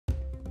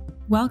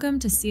Welcome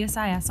to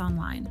CSIS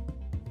Online.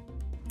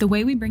 The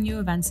way we bring you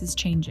events is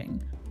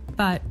changing,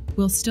 but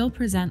we'll still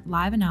present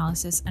live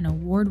analysis and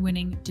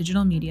award-winning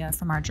digital media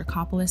from our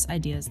Dracopolis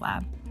Ideas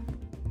Lab.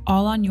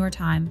 All on your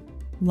time,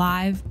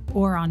 live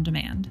or on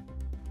demand.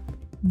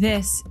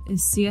 This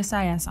is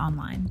CSIS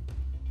Online.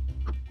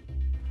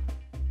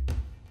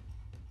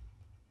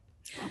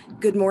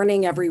 Good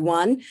morning,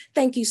 everyone.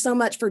 Thank you so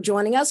much for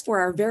joining us for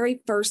our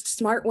very first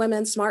Smart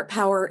Women, Smart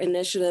Power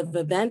Initiative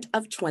event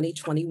of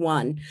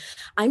 2021.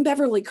 I'm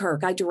Beverly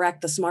Kirk. I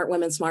direct the Smart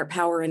Women, Smart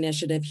Power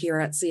Initiative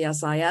here at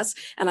CSIS,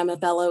 and I'm a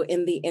fellow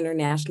in the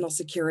International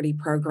Security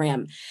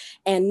Program.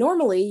 And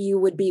normally you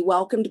would be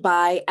welcomed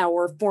by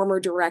our former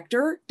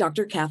director,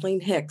 Dr. Kathleen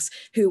Hicks,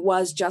 who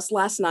was just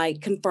last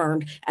night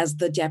confirmed as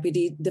the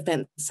Deputy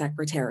Defense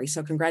Secretary.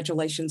 So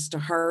congratulations to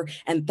her,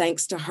 and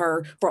thanks to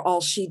her for all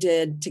she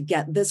did to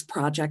get this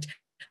project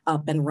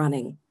up and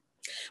running.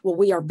 Well,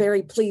 we are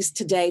very pleased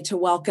today to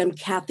welcome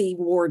Kathy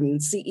Warden,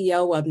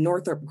 CEO of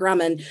Northrop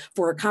Grumman,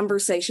 for a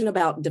conversation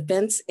about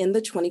defense in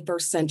the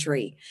 21st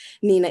century.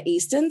 Nina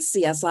Easton,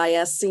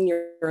 CSIS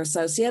Senior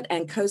Associate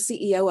and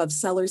co-CEO of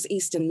Sellers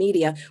Easton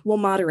Media, will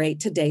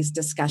moderate today's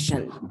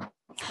discussion.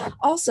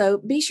 Also,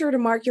 be sure to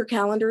mark your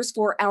calendars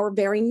for our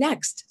very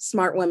next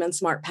Smart Women,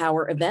 Smart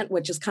Power event,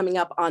 which is coming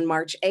up on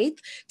March 8th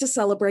to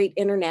celebrate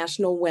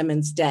International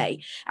Women's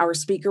Day. Our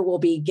speaker will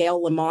be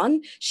Gail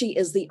Limon. She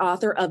is the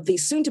author of the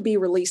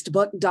soon-to-be-released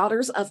book,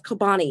 Daughters of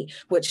Kobani,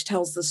 which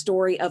tells the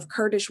story of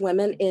Kurdish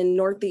women in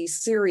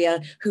northeast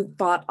Syria who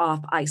fought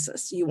off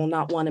ISIS. You will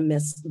not want to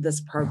miss this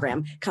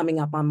program coming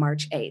up on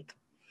March 8th.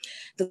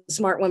 The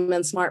Smart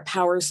Women, Smart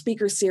Power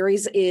speaker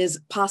series is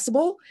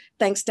possible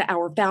thanks to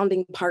our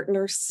founding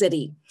partner,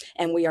 Citi.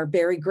 And we are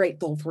very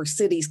grateful for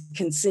Citi's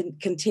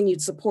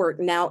continued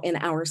support now in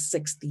our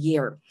 6th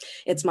year.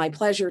 It's my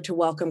pleasure to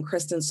welcome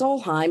Kristen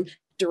Solheim,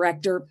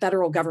 Director,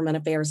 Federal Government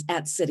Affairs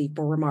at Citi,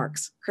 for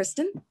remarks.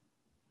 Kristen?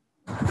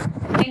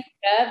 Thank you,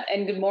 Bev,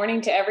 and good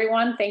morning to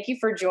everyone. Thank you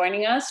for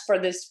joining us for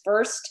this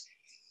first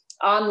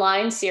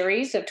online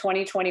series of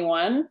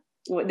 2021.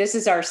 This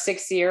is our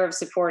 6th year of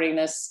supporting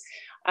this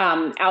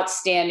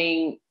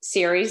outstanding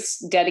series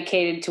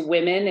dedicated to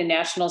women and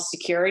national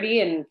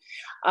security. And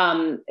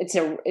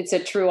it's a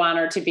true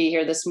honor to be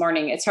here this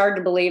morning. It's hard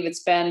to believe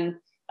it's been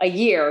a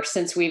year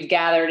since we've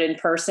gathered in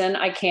person.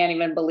 I can't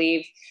even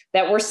believe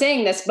that we're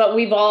saying this, but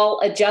we've all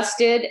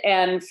adjusted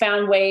and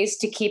found ways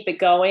to keep it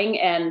going.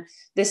 And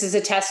this is a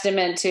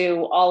testament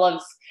to all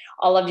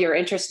of your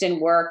interest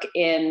and work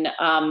in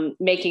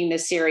making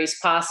this series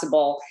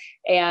possible.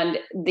 And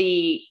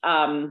the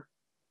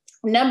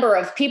number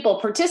of people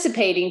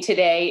participating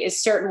today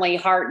is certainly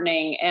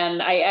heartening.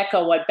 And I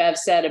echo what Bev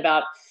said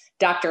about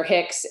Dr.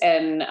 Hicks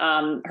and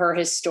her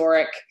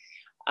historic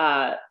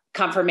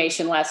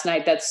confirmation last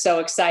night. That's so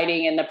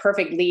exciting and the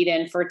perfect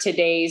lead-in for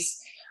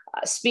today's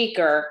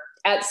speaker.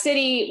 At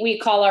Citi, we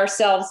call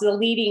ourselves the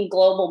leading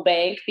global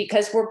bank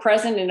because we're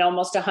present in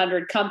almost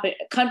 100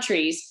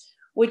 countries,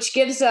 which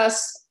gives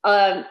us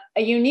a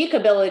unique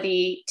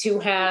ability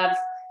to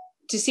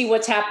see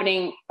what's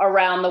happening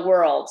around the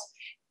world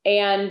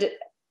and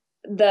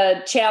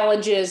the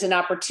challenges and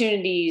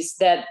opportunities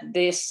that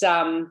the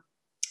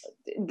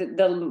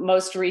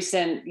most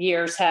recent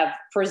years have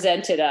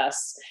presented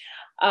us.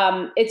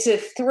 It's a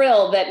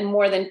thrill that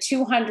more than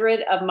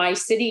 200 of my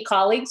Citi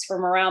colleagues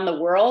from around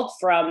the world,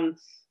 from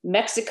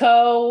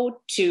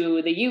Mexico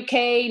to the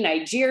UK,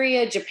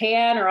 Nigeria,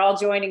 Japan, are all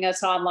joining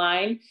us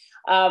online,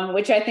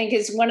 which I think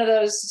is one of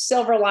those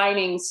silver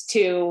linings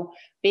to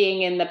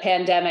being in the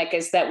pandemic,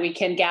 is that we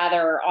can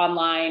gather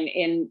online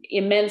in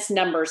immense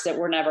numbers that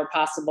were never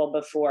possible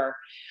before.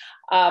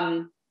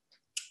 I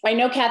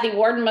know Kathy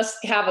Warden must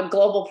have a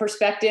global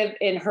perspective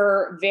in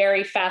her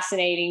very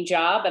fascinating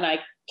job, and I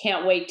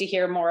can't wait to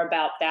hear more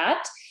about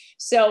that.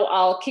 So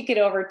I'll kick it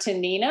over to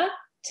Nina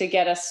to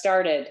get us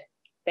started.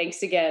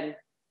 Thanks again.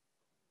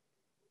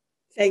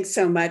 Thanks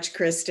so much,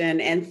 Kristen.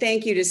 And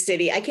thank you to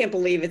Citi. I can't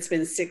believe it's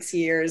been 6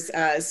 years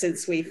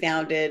since we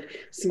founded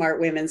Smart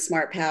Women,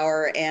 Smart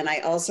Power. And I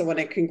also want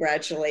to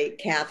congratulate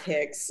Kath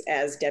Hicks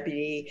as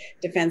Deputy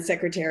Defense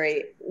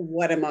Secretary.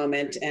 What a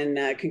moment,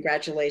 and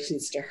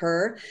congratulations to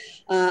her.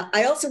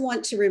 I also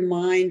want to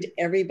remind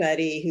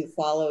everybody who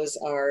follows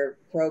our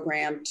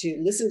program to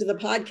listen to the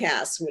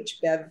podcast, which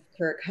Bev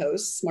Kirk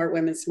hosts. Smart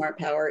Women, Smart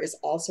Power is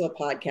also a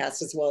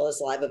podcast as well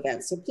as live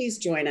events. So please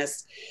join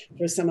us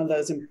for some of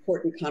those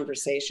important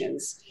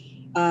conversations.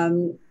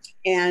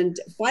 And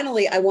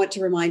finally, I want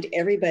to remind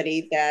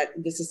everybody that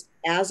this is,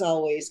 as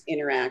always,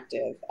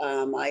 interactive.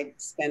 I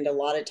spend a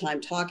lot of time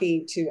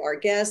talking to our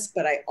guests,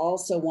 but I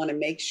also want to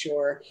make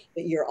sure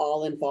that you're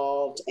all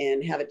involved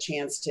and have a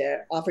chance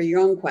to offer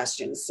your own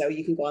questions. So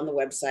you can go on the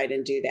website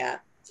and do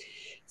that.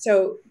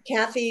 So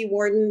Kathy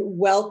Warden,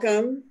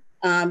 welcome.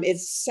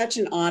 It's such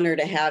an honor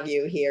to have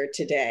you here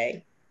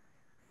today.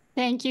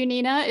 Thank you,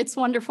 Nina. It's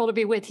wonderful to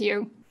be with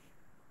you.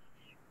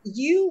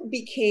 You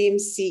became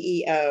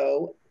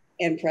CEO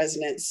and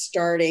president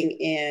starting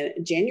in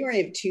January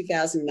of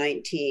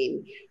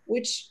 2019,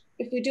 which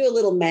if we do a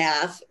little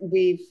math,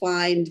 we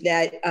find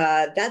that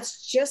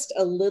that's just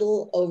a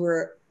little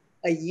over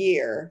a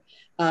year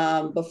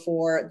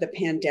before the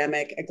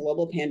pandemic, a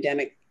global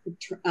pandemic,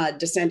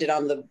 descended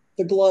on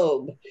the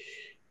globe.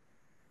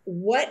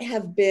 What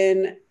have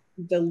been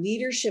the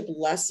leadership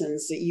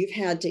lessons that you've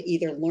had to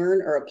either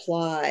learn or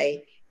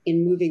apply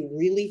in moving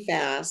really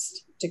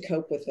fast to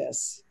cope with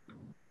this?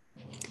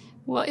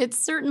 Well, it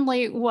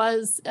certainly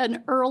was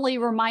an early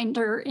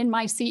reminder in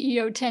my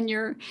CEO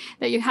tenure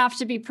that you have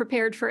to be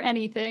prepared for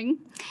anything.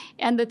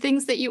 And the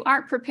things that you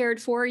aren't prepared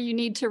for, you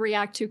need to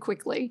react to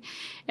quickly.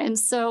 And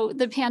so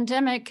the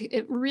pandemic,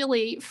 it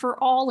really,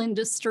 for all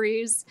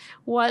industries,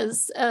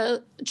 was a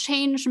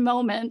change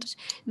moment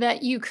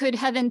that you could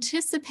have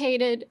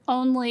anticipated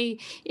only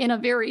in a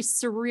very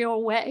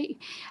surreal way.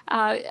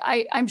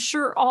 I'm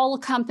sure all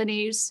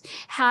companies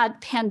had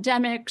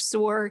pandemics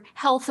or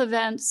health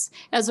events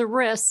as a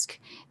risk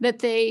that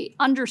they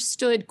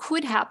understood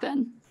could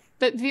happen,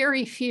 but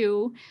very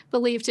few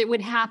believed it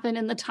would happen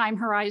in the time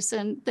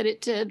horizon that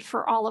it did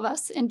for all of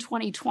us in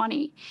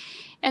 2020.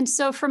 And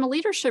so from a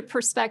leadership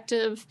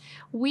perspective,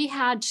 we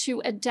had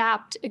to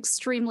adapt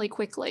extremely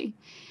quickly.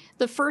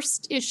 The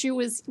first issue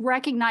was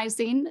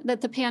recognizing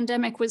that the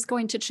pandemic was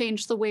going to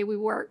change the way we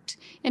worked,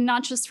 and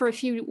not just for a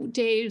few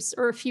days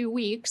or a few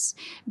weeks,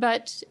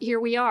 but here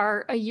we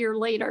are a year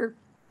later.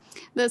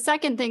 The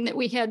second thing that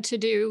we had to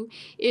do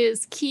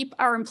is keep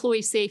our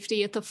employee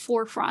safety at the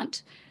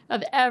forefront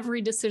of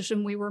every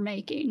decision we were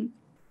making.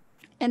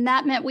 And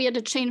that meant we had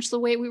to change the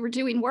way we were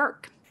doing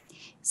work.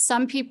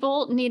 Some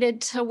people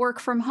needed to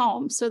work from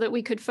home so that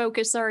we could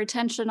focus our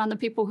attention on the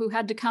people who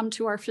had to come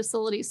to our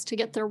facilities to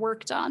get their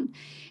work done.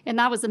 And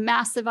that was a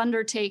massive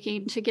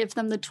undertaking to give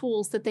them the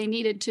tools that they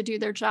needed to do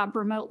their job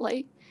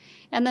remotely.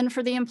 And then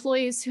for the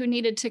employees who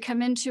needed to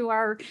come into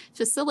our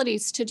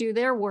facilities to do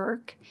their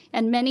work,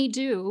 and many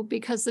do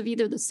because of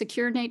either the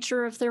secure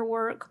nature of their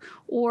work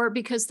or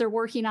because they're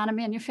working on a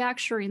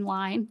manufacturing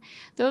line,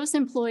 those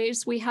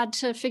employees, we had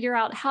to figure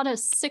out how to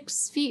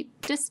 6 feet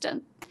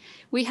distant.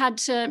 We had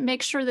to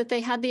make sure that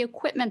they had the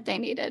equipment they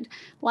needed,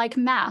 like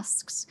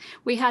masks.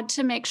 We had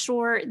to make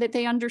sure that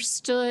they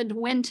understood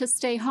when to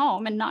stay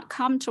home and not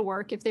come to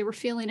work if they were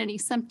feeling any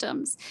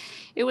symptoms.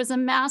 It was a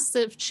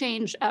massive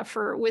change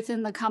effort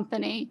within the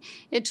company.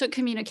 It took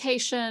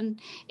communication,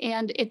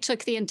 and it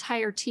took the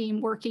entire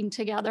team working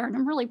together. And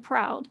I'm really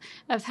proud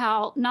of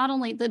how not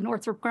only the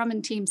Northrop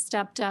Grumman team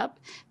stepped up,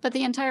 but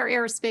the entire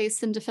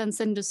aerospace and defense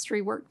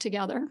industry worked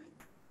together.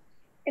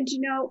 And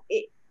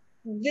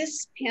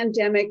this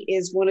pandemic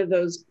is one of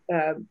those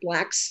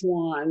black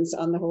swans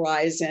on the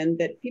horizon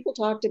that people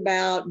talked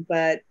about,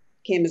 but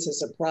came as a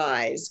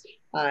surprise.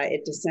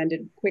 It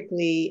descended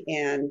quickly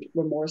and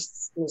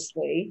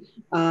remorselessly.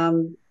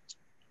 And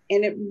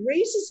it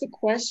raises the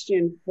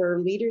question for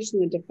leaders in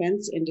the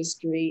defense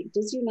industry,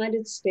 does the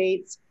United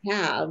States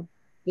have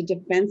the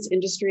defense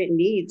industry it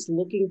needs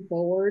looking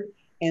forward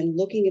and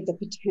looking at the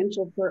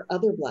potential for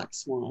other black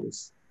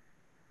swans?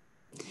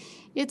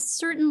 It's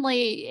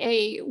certainly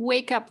a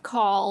wake-up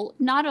call,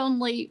 not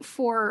only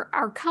for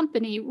our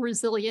company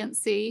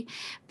resiliency,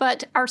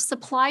 but our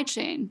supply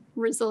chain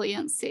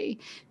resiliency.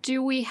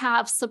 Do we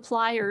have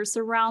suppliers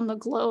around the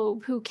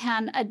globe who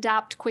can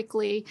adapt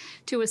quickly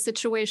to a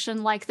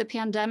situation like the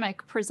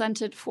pandemic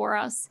presented for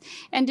us?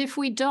 And if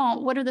we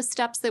don't, what are the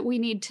steps that we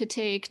need to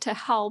take to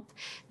help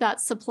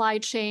that supply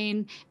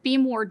chain be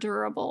more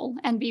durable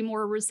and be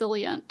more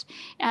resilient?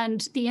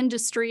 And the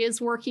industry is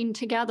working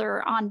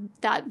together on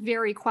that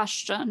very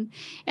question.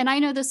 And I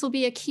know this will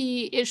be a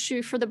key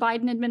issue for the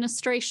Biden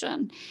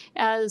administration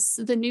as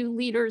the new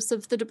leaders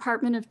of the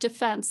Department of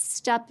Defense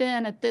step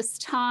in at this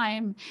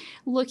time.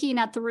 Looking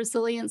at the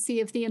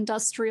resiliency of the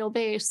industrial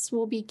base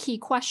will be key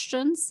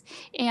questions,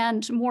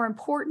 and more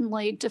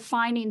importantly,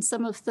 defining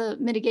some of the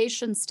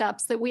mitigation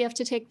steps that we have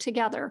to take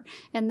together.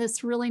 And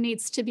this really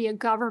needs to be a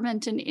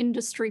government and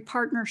industry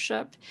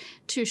partnership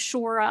to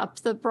shore up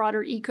the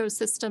broader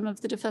ecosystem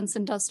of the defense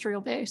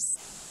industrial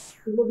base.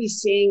 We'll be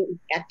seeing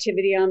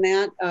activity on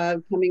that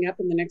coming up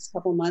in the next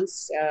couple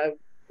months.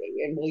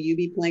 And will you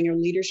be playing a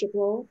leadership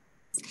role?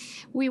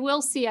 We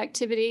will see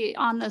activity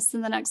on this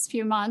in the next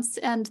few months,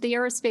 and the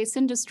Aerospace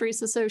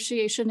Industries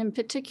Association in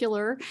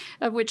particular,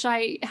 of which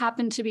I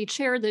happen to be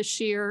chair this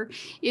year,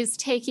 is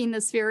taking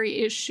this very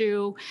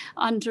issue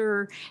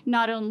under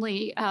not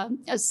only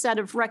a set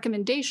of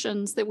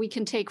recommendations that we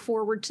can take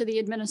forward to the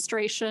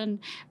administration,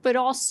 but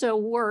also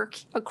work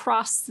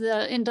across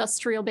the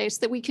industrial base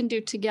that we can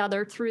do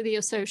together through the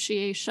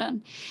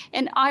association.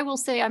 And I will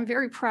say I'm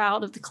very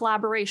proud of the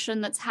collaboration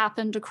that's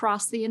happened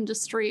across the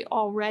industry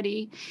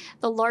already.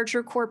 the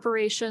larger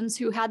corporations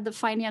who had the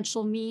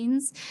financial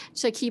means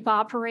to keep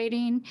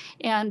operating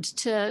and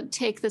to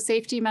take the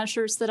safety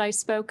measures that I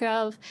spoke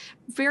of,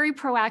 very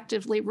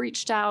proactively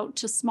reached out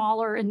to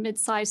smaller and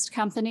mid-sized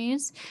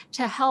companies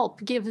to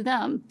help give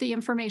them the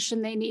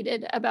information they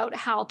needed about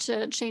how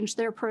to change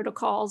their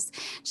protocols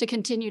to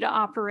continue to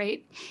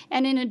operate.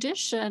 And in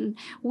addition,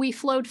 we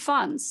flowed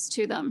funds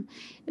to them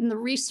and the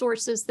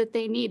resources that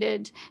they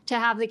needed to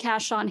have the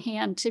cash on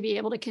hand to be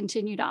able to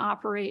continue to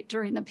operate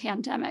during the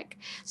pandemic.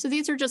 So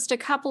these are just a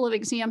couple of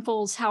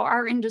examples how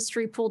our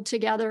industry pulled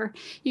together.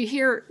 You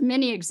hear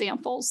many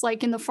examples,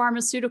 like in the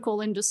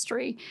pharmaceutical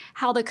industry,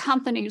 how the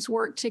companies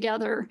work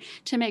together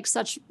to make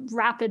such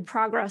rapid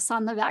progress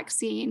on the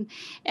vaccine.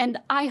 And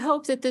I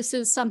hope that this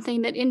is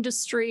something that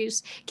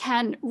industries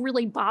can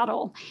really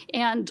bottle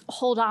and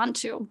hold on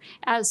to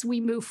as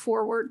we move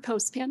forward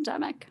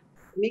post-pandemic.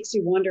 It makes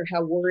you wonder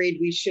how worried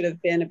we should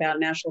have been about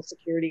national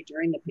security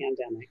during the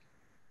pandemic.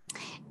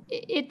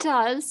 It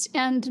does.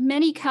 And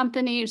many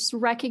companies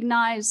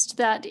recognized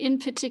that, in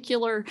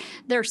particular,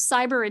 their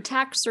cyber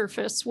attack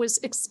surface was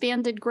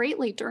expanded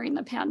greatly during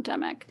the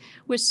pandemic,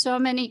 with so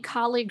many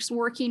colleagues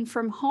working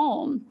from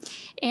home.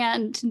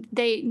 And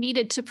they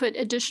needed to put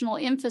additional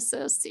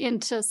emphasis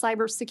into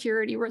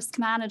cybersecurity risk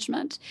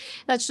management.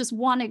 That's just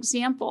one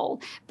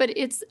example, but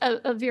it's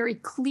a very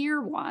clear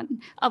one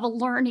of a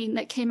learning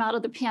that came out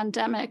of the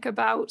pandemic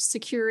about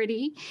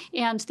security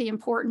and the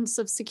importance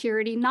of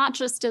security, not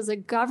just as a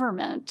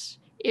government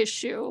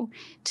issue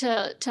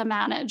to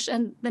manage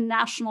and the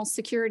national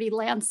security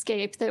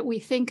landscape that we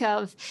think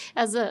of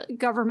as a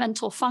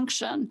governmental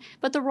function,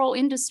 but the role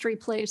industry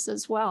plays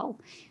as well.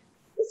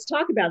 Let's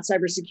talk about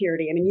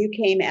cybersecurity. I mean, you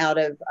came out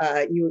of,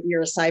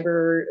 you're a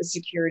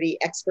cybersecurity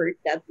expert,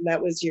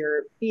 that was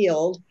your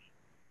field.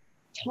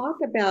 Talk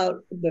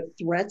about the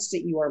threats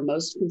that you are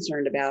most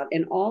concerned about.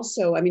 And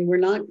also, I mean, we're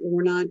not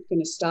going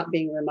to stop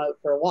being remote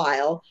for a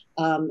while.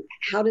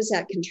 How does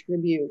that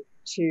contribute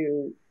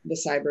to the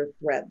cyber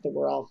threat that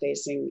we're all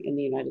facing in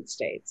the United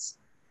States?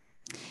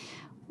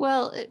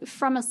 Well,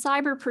 from a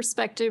cyber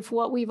perspective,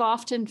 what we've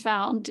often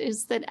found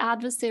is that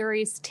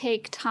adversaries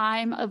take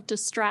time of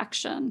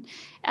distraction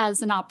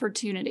as an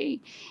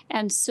opportunity.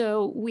 And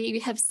so we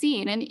have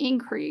seen an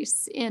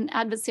increase in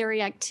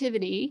adversary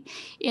activity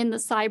in the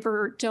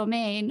cyber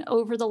domain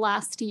over the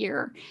last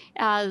year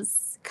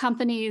as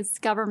companies,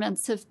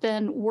 governments have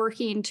been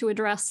working to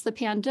address the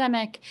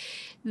pandemic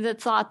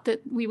that thought that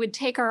we would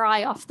take our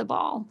eye off the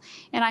ball.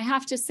 And I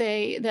have to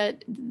say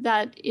that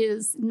that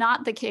is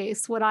not the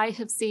case. What I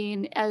have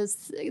seen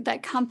is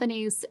that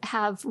companies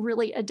have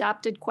really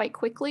adapted quite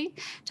quickly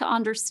to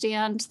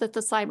understand that the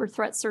cyber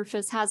threat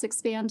surface has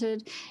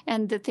expanded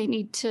and that they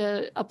need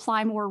to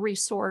apply more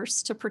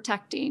resource to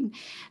protecting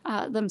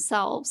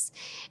themselves.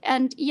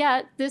 And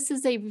yet, this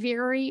is a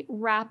very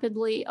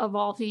rapidly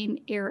evolving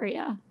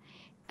area.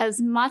 As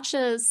much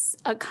as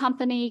a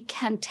company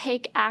can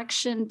take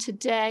action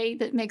today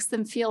that makes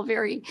them feel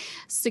very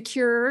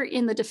secure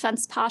in the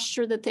defense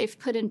posture that they've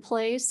put in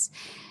place,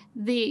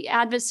 the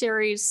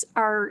adversaries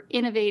are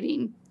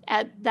innovating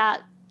at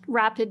that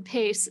rapid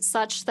pace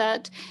such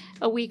that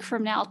a week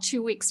from now,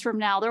 2 weeks from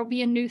now, there'll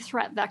be a new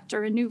threat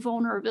vector, a new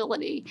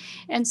vulnerability.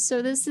 And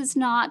so this is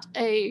not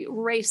a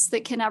race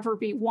that can ever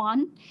be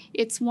won.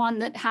 It's one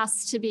that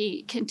has to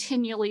be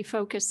continually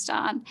focused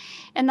on.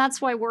 And that's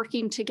why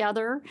working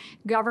together,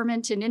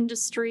 government and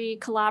industry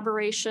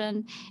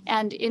collaboration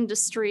and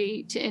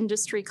industry to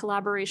industry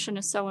collaboration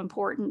is so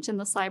important in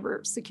the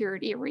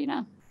cybersecurity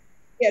arena.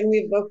 And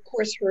we've, of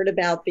course, heard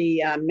about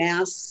the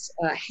mass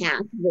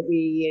hack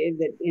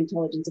that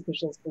intelligence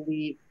officials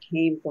believe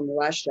came from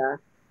Russia.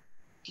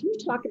 Can you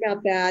talk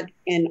about that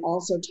and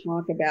also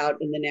talk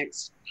about in the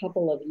next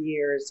couple of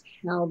years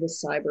how the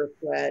cyber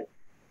threat,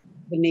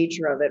 the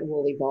nature of it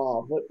will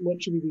evolve?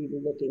 What should we be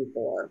looking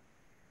for?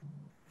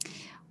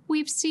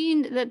 We've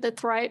seen that the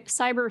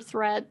cyber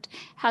threat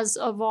has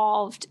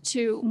evolved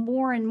to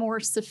more and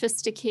more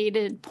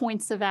sophisticated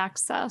points of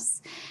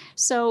access.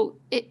 So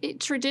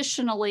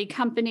traditionally,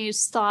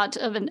 companies thought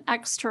of an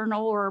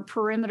external or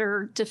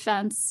perimeter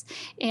defense,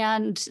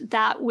 and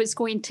that was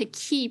going to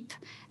keep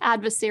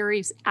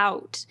adversaries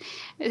out.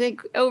 I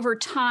think over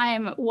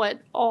time, what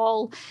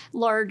all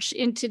large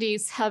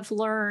entities have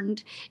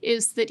learned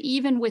is that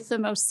even with the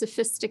most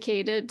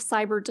sophisticated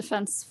cyber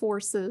defense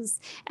forces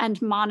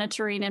and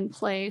monitoring in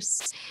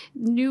place,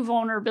 new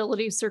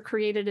vulnerabilities are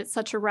created at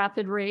such a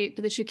rapid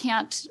rate that you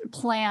can't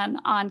plan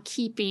on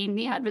keeping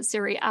the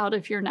adversary out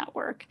of your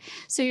network.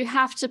 So you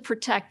have to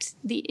protect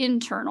the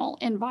internal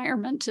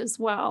environment as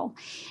well.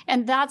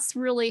 And that's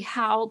really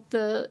how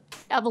the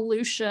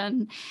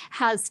evolution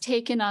has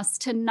taken us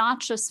to not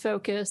just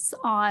focus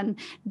on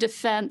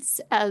defense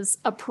as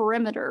a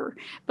perimeter,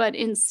 but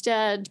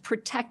instead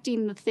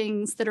protecting the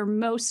things that are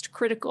most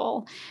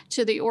critical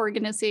to the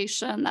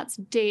organization. That's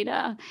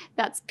data,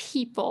 that's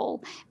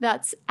people,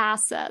 That's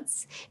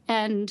assets,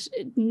 and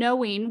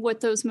knowing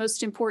what those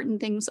most important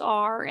things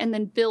are, and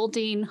then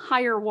building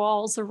higher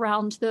walls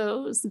around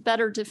those,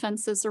 better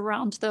defenses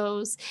around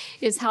those,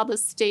 is how the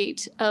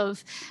state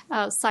of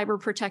cyber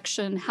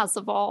protection has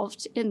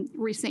evolved in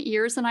recent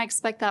years. And I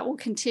expect that will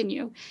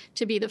continue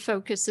to be the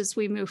focus as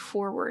we move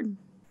forward.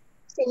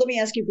 So let me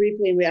ask you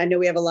briefly, I know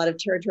we have a lot of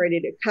territory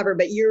to cover,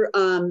 but you're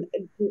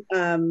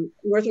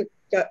Northrop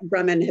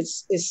Grumman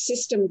is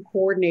system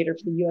coordinator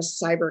for the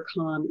U.S.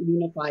 Cybercom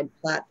Unified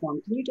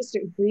Platform. Can you just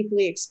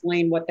briefly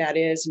explain what that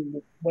is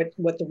and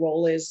what the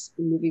role is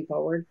moving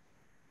forward?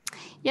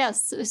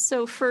 Yes.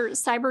 So for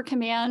Cyber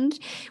Command,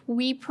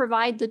 we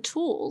provide the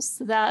tools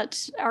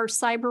that our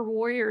cyber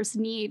warriors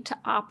need to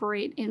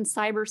operate in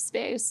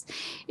cyberspace.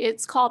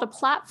 It's called a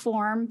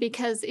platform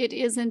because it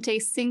isn't a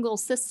single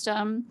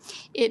system.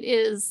 It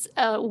is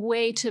a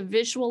way to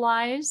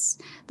visualize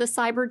the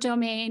cyber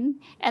domain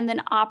and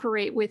then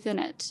operate within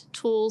it.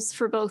 Tools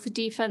for both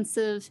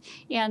defensive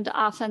and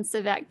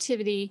offensive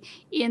activity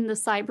in the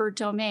cyber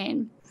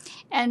domain.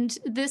 And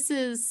this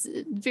is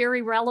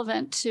very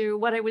relevant to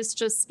what I was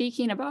just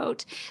speaking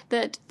about,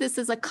 that this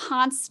is a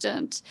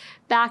constant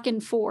back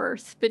and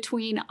forth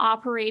between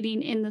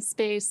operating in the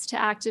space to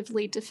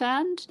actively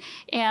defend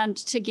and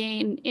to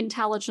gain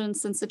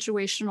intelligence and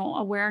situational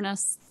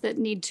awareness that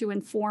need to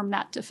inform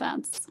that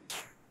defense.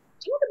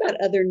 Talk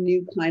about other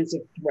new kinds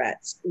of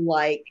threats,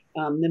 like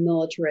the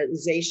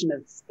militarization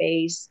of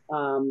space,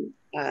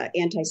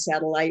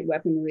 anti-satellite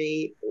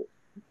weaponry.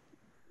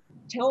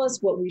 Tell us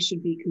what we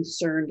should be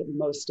concerned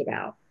most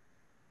about.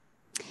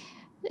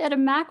 At a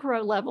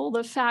macro level,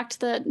 the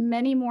fact that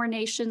many more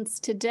nations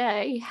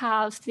today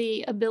have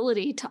the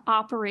ability to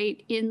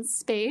operate in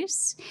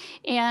space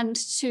and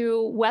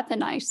to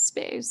weaponize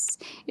space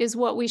is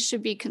what we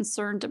should be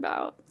concerned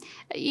about.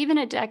 Even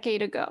a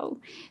decade ago,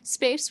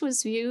 space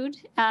was viewed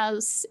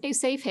as a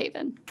safe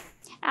haven.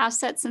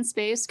 Assets in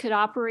space could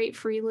operate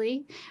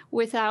freely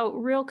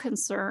without real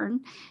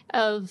concern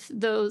of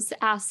those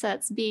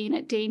assets being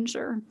at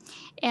danger.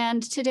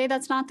 And today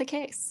that's not the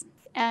case.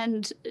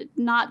 And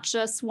not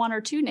just one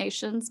or two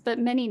nations, but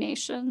many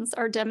nations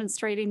are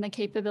demonstrating the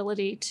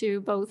capability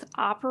to both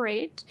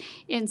operate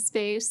in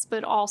space,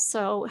 but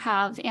also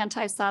have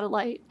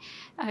anti-satellite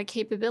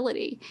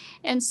capability.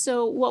 And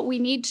so what we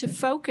need to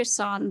focus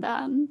on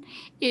then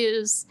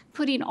is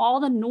putting all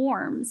the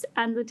norms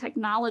and the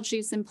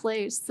technologies in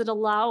place that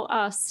allow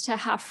us to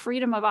have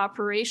freedom of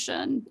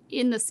operation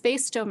in the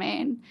space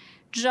domain,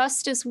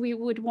 just as we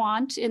would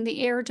want in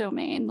the air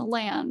domain, the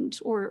land,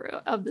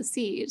 or of the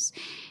seas.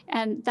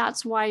 And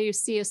that's why you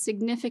see a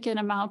significant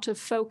amount of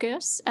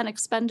focus and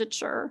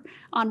expenditure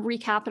on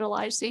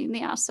recapitalizing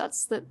the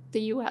assets that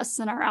the U.S.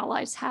 and our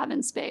allies have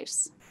in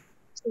space.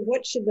 So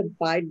what should the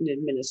Biden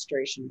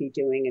administration be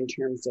doing in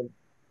terms of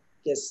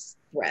this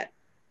threat?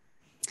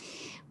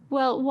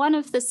 Well, one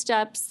of the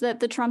steps that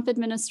the Trump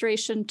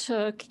administration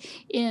took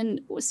in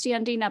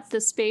standing up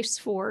the Space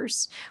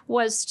Force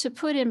was to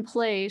put in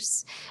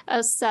place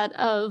a set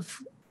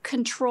of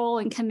control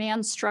and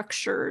command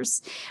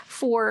structures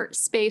for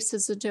space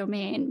as a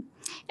domain,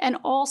 and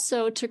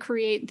also to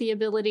create the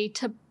ability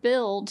to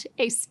build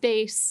a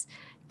space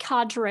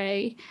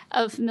cadre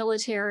of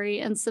military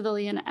and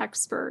civilian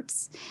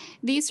experts.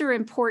 These are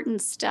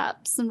important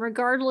steps, and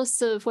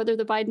regardless of whether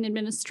the Biden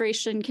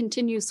administration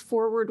continues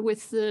forward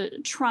with the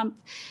Trump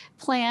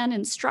plan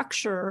and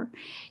structure,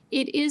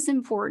 it is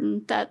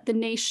important that the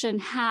nation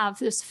have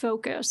this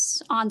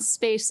focus on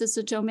space as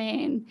a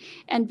domain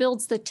and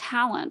builds the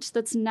talent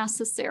that's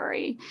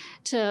necessary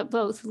to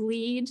both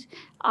lead,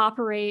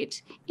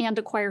 operate, and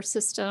acquire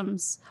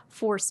systems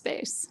for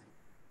space.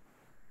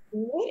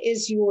 What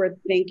is your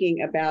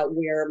thinking about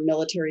where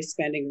military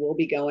spending will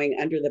be going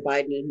under the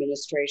Biden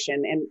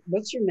administration? And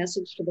what's your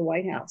message to the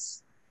White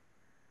House?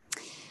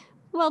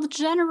 Well, the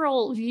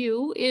general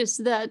view is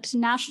that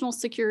national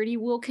security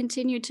will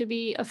continue to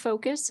be a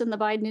focus in the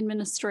Biden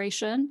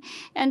administration,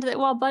 and that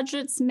while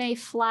budgets may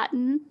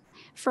flatten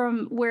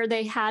from where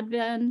they had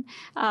been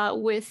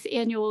with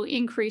annual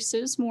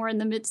increases more in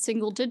the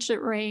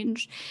mid-single-digit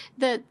range,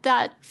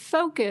 that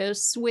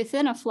focus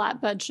within a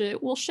flat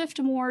budget will shift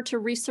more to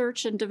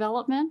research and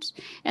development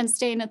and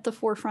staying at the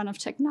forefront of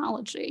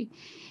technology.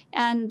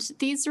 And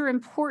these are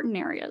important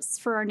areas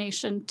for our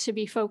nation to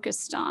be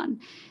focused on.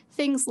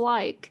 Things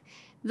like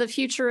the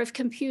future of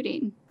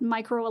computing,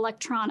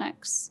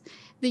 microelectronics,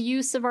 the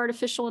use of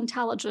artificial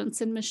intelligence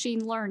and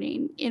machine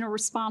learning in a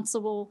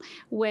responsible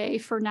way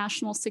for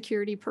national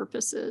security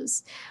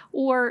purposes,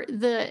 or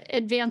the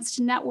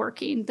advanced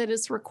networking that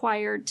is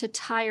required to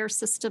tie our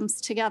systems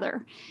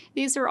together.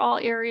 These are all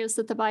areas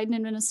that the Biden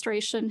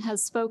administration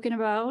has spoken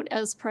about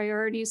as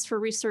priorities for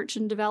research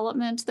and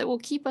development that will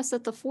keep us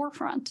at the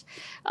forefront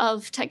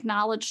of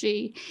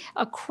technology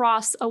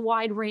across a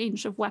wide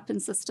range of weapon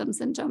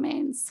systems and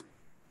domains.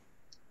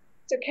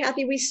 So,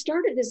 Kathy, we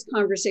started this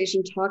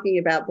conversation talking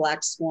about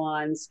black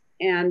swans,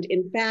 and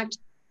in fact,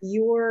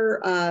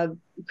 your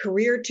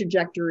career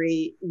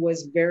trajectory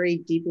was very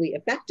deeply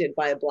affected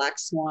by a black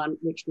swan,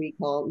 which we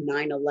call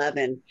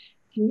 9/11.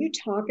 Can you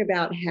talk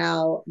about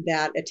how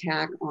that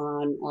attack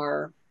on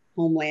our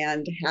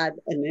homeland had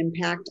an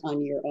impact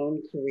on your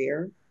own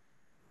career?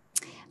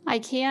 I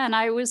can.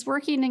 I was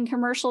working in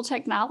commercial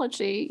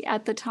technology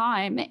at the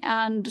time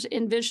and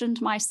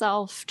envisioned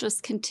myself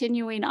just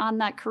continuing on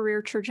that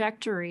career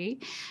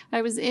trajectory.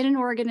 I was in an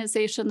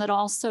organization that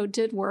also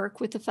did work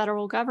with the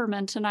federal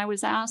government, and I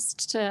was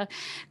asked to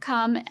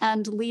come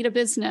and lead a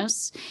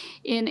business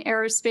in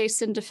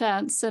aerospace and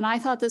defense. And I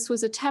thought this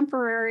was a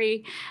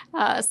temporary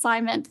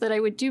assignment that I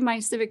would do my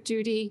civic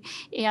duty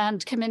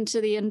and come into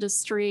the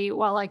industry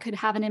while I could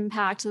have an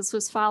impact. This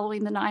was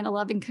following the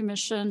 9/11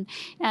 Commission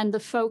and the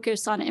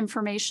focus on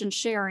information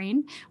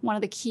sharing. One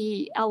of the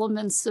key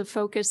elements of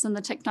focus in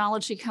the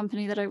technology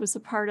company that I was a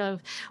part of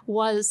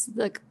was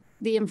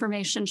the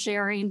information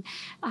sharing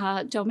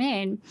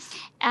domain.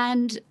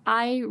 And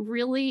I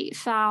really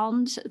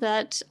found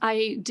that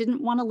I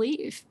didn't want to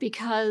leave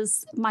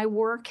because my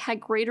work had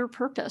greater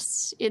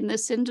purpose in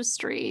this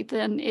industry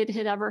than it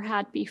had ever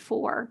had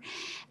before.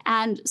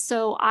 And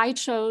so I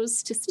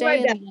chose to stay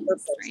in the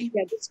industry.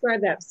 Yeah, describe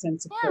that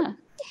sense of purpose.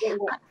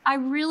 I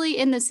really,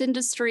 in this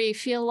industry,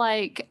 feel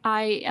like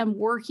I am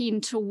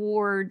working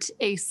toward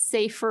a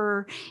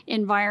safer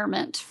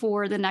environment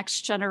for the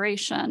next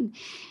generation.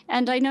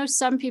 And I know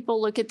some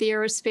people look at the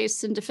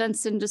aerospace and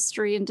defense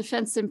industry, and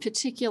defense in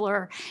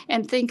particular,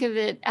 and think of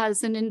it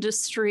as an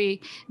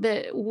industry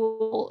that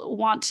will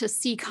want to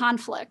see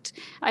conflict.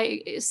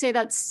 I say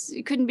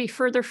it couldn't be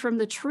further from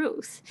the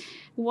truth.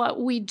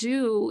 What we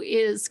do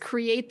is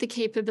create the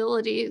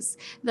capabilities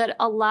that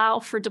allow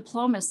for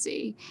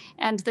diplomacy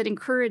and that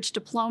encourage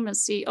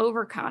diplomacy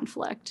over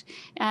conflict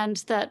and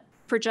that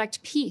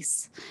project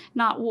peace,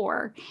 not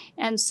war.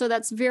 And so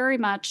that's very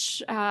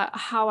much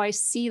how I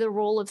see the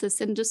role of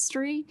this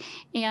industry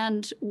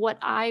and what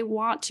I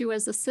want to,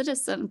 as a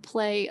citizen,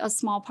 play a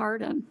small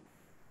part in.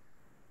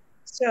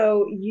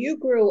 So you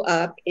grew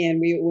up,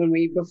 and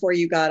before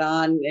you got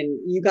on, and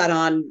you got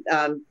on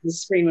the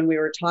screen when we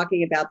were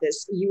talking about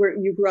this,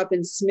 you grew up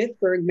in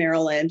Smithburg,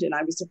 Maryland, and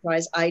I was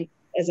surprised. I,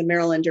 as a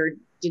Marylander,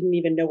 didn't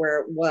even know where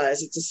it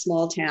was. It's a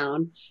small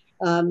town.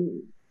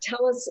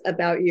 Tell us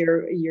about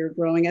your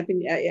growing up.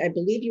 And I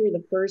believe you were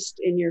the first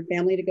in your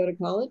family to go to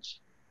college?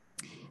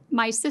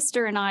 My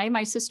sister and I,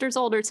 my sister's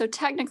older, so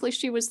technically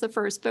she was the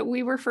first, but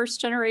we were first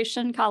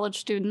generation college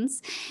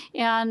students.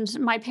 And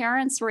my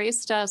parents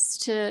raised us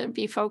to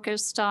be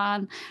focused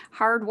on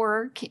hard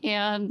work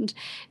and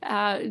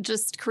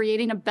just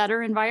creating a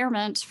better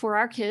environment for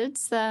our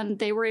kids than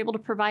they were able to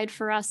provide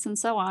for us, and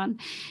so on.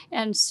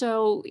 And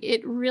so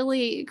it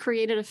really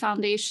created a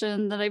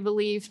foundation that I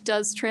believe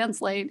does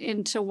translate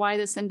into why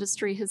this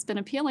industry has been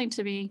appealing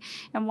to me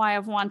and why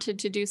I've wanted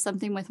to do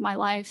something with my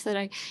life that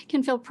I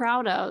can feel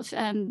proud of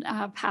and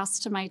pass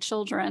to my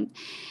children.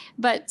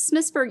 But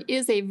Smithsburg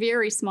is a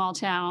very small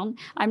town.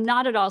 I'm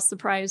not at all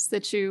surprised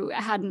that you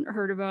hadn't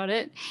heard about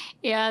it.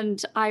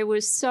 And I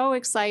was so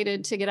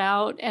excited to get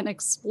out and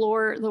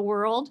explore the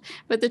world.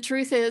 But the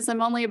truth is,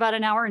 I'm only about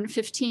an hour and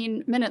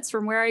 15 minutes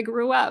from where I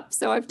grew up.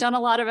 So I've done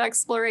a lot of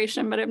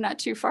exploration, but I'm not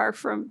too far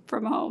from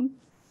home.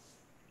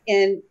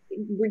 And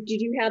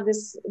did you have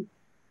this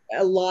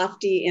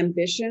lofty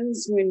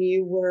ambitions when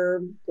you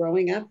were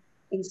growing up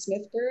in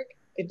Smithburg?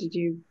 Did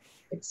you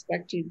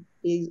expect to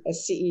be a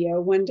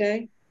CEO one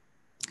day?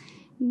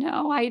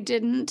 No, I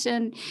didn't.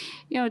 And,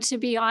 to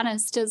be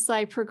honest, as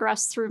I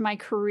progressed through my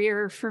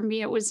career, for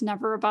me, it was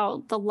never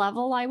about the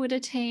level I would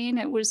attain.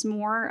 It was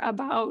more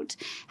about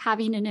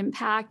having an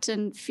impact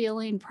and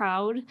feeling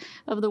proud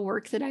of the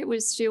work that I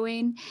was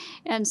doing.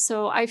 And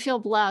so I feel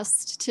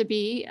blessed to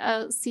be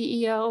a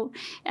CEO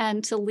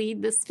and to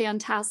lead this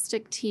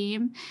fantastic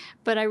team.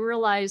 But I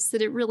realize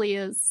that it really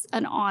is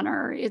an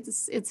honor.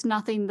 It's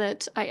nothing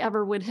that I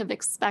ever would have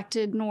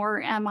expected,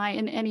 nor am I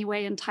in any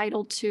way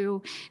entitled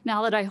to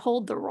now that I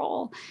hold the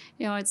role.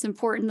 It's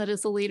important that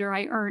as a leader,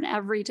 I earn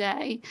every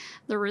day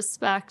the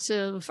respect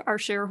of our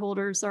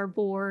shareholders, our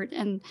board,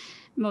 and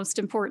most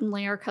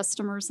importantly, our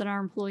customers and our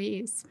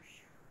employees.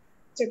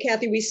 So,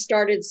 Kathy, we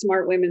started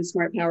Smart Women,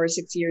 Smart Power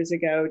 6 years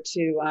ago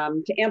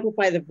to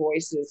amplify the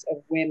voices of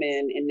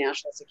women in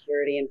national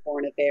security and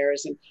foreign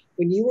affairs. And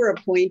when you were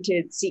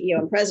appointed CEO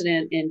and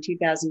president in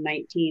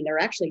 2019, there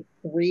were actually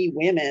 3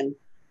 women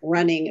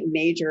running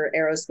major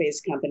aerospace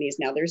companies.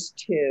 Now there's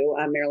 2.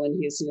 Marilyn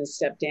Houston has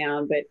stepped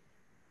down, but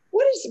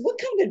what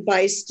kind of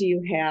advice do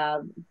you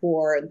have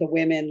for the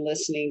women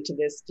listening to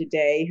this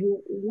today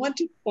who want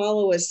to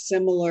follow a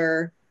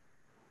similar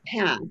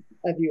path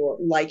of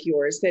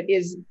yours that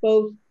is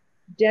both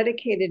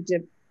dedicated to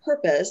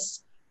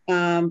purpose,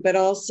 but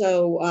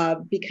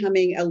also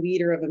becoming a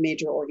leader of a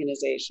major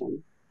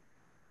organization?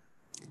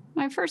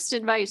 My first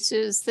advice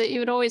is that you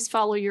would always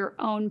follow your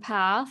own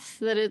path,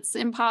 that it's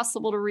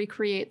impossible to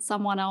recreate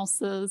someone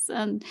else's.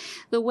 And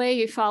the way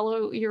you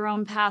follow your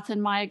own path, in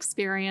my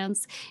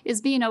experience, is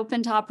being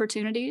open to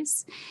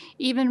opportunities,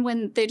 even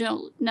when they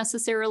don't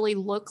necessarily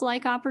look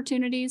like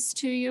opportunities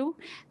to you.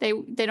 They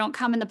don't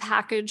come in the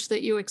package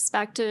that you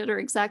expected or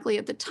exactly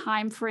at the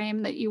time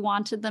frame that you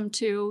wanted them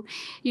to.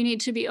 You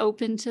need to be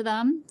open to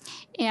them.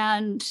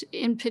 And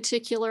in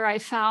particular, I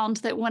found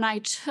that when I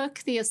took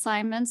the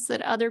assignments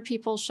that other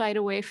people shied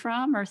away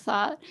from or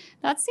thought,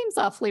 that seems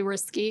awfully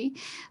risky,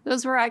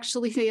 those were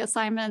actually the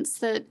assignments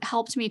that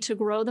helped me to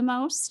grow the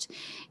most,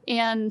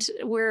 and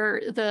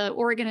where the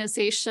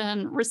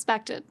organization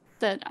respected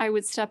that I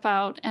would step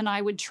out and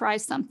I would try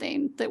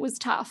something that was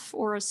tough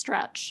or a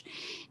stretch.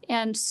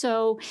 And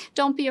so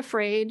don't be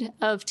afraid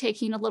of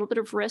taking a little bit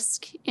of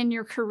risk in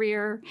your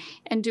career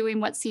and doing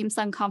what seems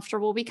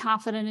uncomfortable. Be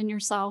confident in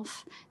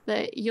yourself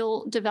that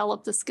you'll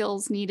develop the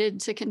skills needed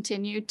to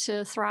continue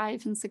to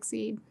thrive and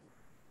succeed.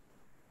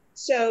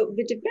 So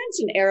the defense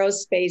and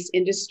aerospace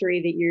industry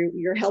that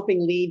you're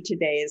helping lead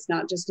today is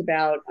not just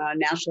about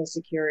national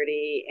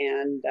security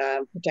and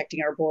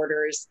protecting our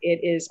borders.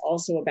 It is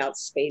also about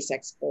space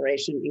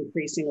exploration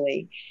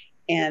increasingly.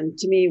 And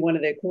to me, one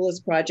of the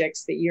coolest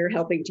projects that you're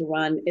helping to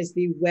run is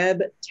the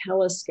Webb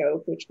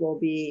telescope, which will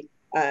be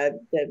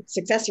the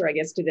successor, I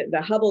guess, to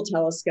the Hubble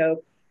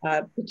telescope,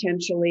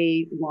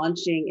 potentially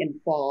launching in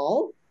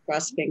fall.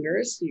 Cross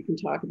fingers, you can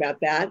talk about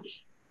that.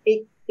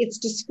 It's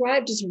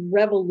described as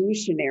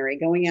revolutionary,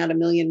 going out 1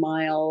 million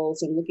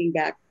miles and looking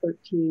back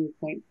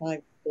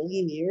 13.5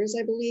 billion years,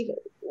 I believe.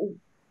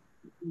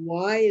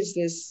 Why is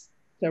this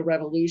so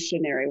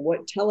revolutionary?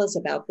 Tell us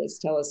about this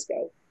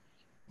telescope.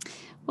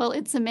 Well,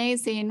 it's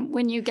amazing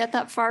when you get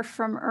that far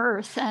from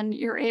Earth and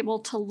you're able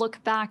to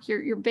look back.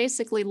 You're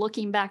basically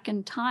looking back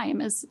in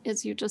time, as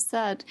you just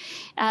said,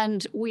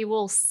 and we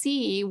will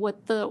see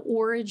what the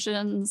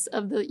origins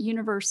of the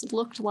universe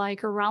looked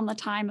like around the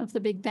time of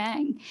the Big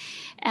Bang.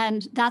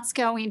 And that's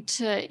going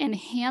to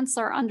enhance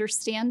our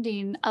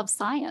understanding of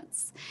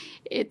science.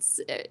 It's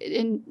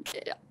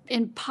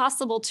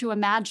impossible to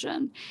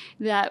imagine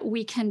that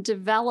we can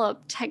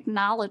develop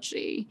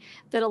technology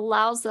that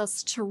allows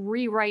us to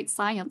rewrite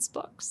science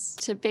books,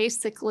 to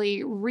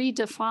basically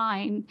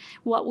redefine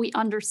what we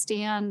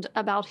understand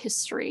about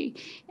history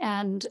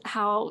and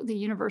how the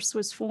universe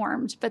was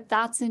formed. But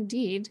that's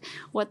indeed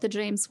what the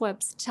James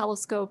Webb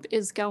Telescope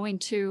is going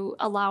to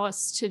allow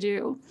us to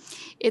do.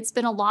 It's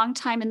been a long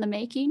time in the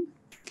making.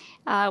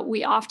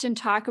 We often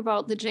talk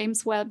about the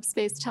James Webb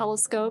Space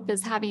Telescope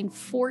as having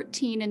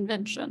 14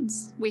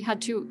 inventions. We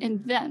had to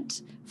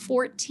invent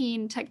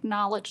 14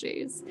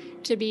 technologies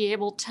to be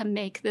able to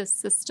make this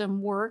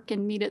system work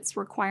and meet its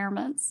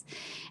requirements.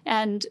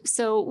 And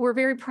so we're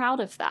very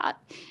proud of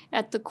that.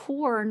 At the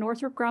core,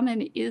 Northrop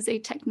Grumman is a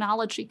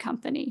technology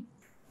company.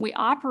 We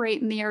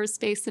operate in the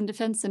aerospace and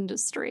defense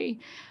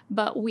industry,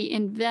 but we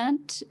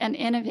invent and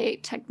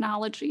innovate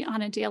technology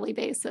on a daily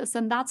basis.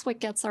 And that's what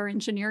gets our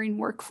engineering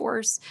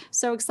workforce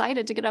so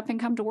excited to get up and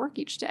come to work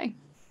each day.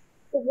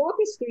 Well, walk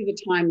us through the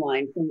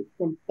timeline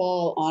from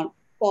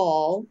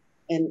fall,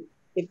 and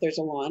if there's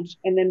a launch,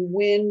 and then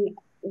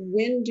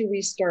when do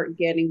we start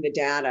getting the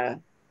data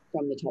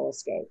from the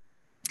telescope?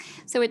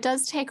 So it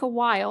does take a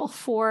while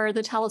for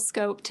the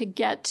telescope to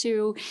get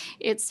to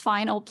its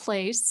final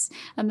place,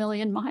 1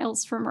 million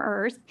miles from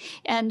Earth.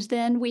 And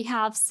then we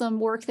have some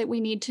work that we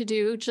need to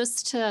do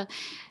just to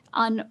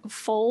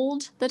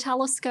unfold the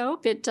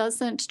telescope. It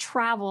doesn't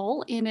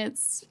travel in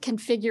its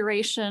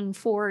configuration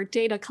for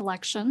data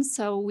collection,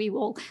 so we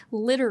will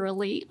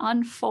literally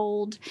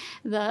unfold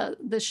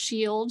the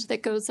shield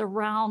that goes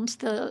around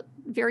the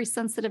very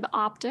sensitive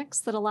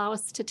optics that allow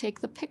us to take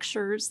the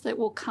pictures that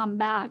will come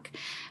back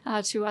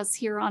to us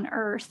here on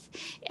Earth.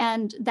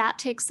 And that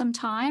takes some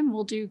time.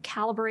 We'll do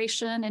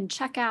calibration and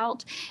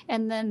checkout,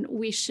 and then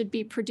we should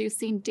be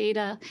producing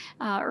data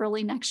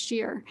early next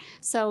year.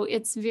 So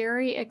it's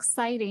very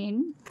exciting.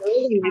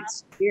 Early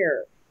next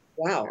year.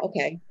 Wow.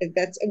 Okay.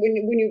 That's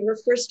when you were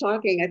first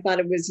talking, I thought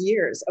it was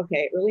years.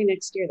 Okay. Early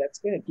next year. That's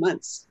good.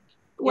 Months.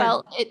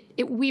 Well,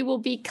 we will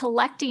be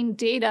collecting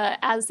data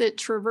as it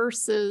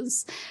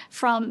traverses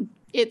from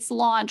its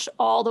launch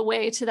all the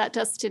way to that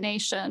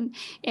destination.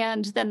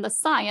 And then the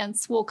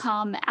science will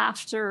come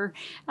after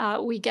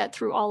we get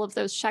through all of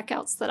those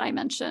checkouts that I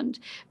mentioned.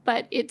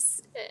 But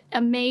it's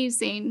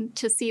amazing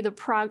to see the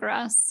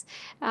progress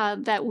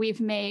that we've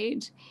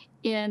made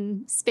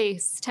in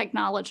space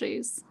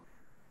technologies.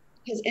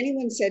 Has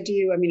anyone said to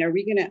you, I mean, I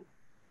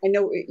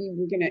know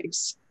we're going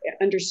to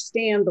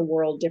understand the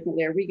world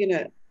differently. Are we going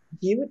to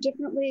view it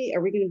differently?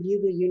 Are we going to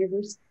view the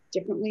universe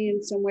differently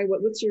in some way?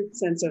 What's your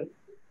sense of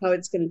how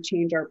it's going to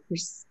change our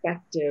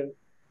perspective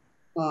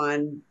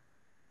on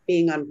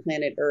being on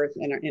planet Earth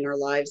and in our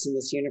lives in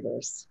this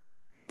universe?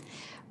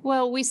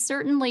 Well, we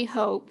certainly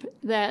hope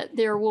that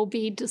there will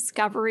be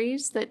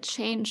discoveries that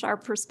change our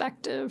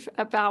perspective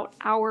about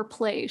our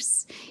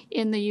place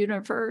in the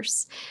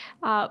universe.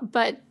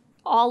 But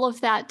all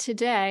of that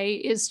today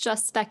is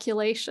just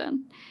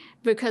speculation.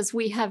 because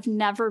we have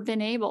never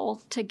been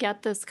able to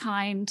get this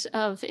kind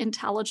of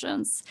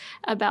intelligence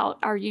about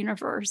our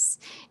universe.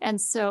 And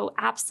so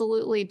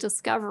absolutely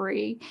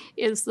discovery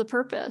is the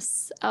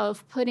purpose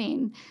of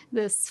putting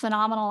this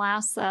phenomenal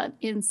asset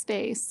in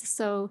space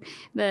so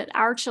that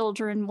our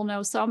children will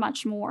know so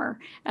much more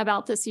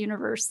about this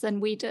universe than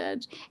we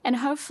did. And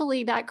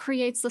hopefully that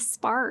creates a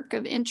spark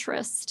of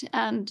interest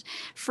and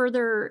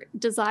further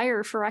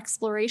desire for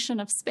exploration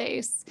of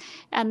space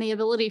and the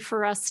ability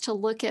for us to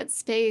look at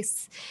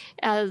space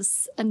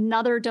as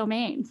another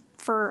domain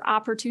for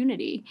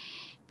opportunity.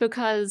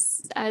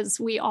 Because as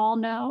we all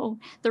know,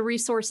 the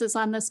resources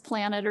on this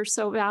planet are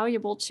so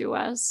valuable to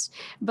us,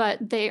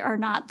 but they are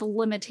not the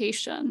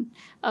limitation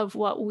of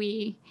what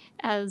we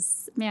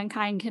as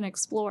mankind can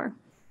explore.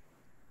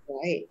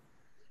 Right.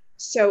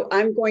 So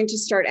I'm going to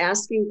start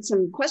asking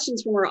some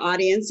questions from our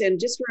audience, and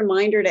just a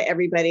reminder to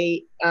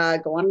everybody,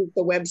 go on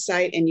the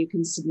website and you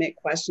can submit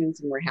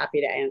questions and we're happy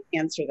to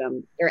answer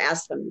them or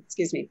ask them,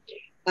 excuse me.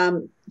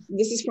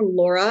 This is from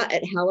Laura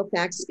at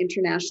Halifax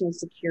International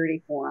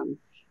Security Forum.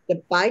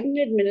 The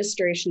Biden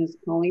administration is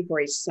calling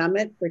for a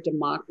summit for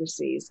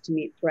democracies to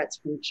meet threats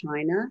from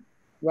China,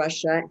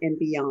 Russia, and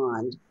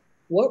beyond.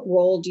 What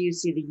role do you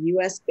see the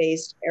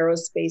US-based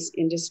aerospace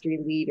industry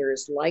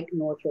leaders like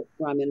Northrop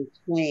Grumman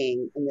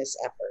playing in this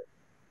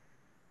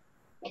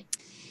effort?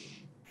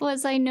 Well,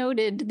 as I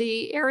noted,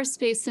 the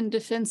aerospace and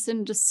defense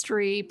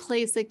industry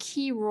plays a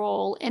key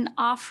role in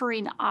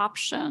offering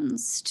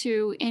options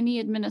to any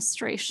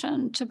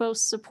administration to both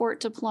support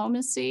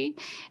diplomacy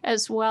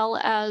as well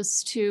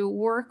as to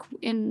work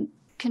in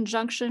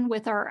conjunction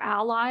with our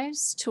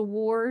allies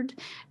toward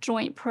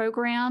joint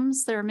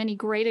programs. There are many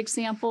great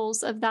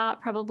examples of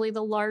that. Probably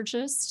the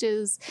largest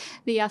is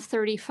the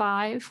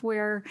F-35,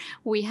 where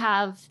we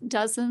have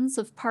dozens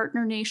of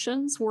partner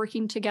nations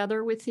working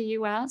together with the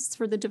U.S.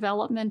 for the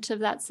development of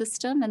that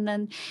system. And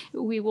then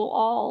we will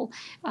all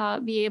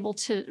be able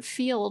to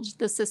field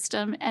the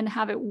system and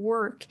have it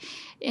work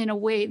in a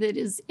way that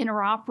is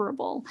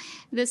interoperable.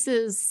 This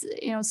is,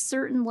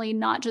 certainly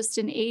not just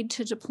an aid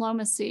to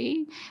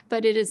diplomacy,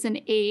 but it is an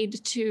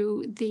aid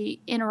to the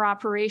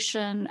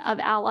interoperation of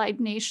allied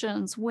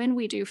nations when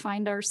we do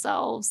find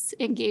ourselves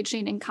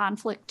engaging in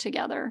conflict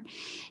together.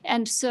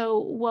 And so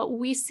what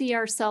we see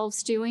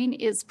ourselves doing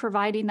is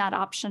providing that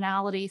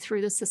optionality through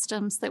the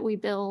systems that we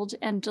build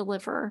and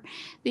deliver.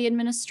 The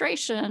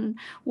administration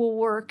will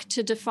work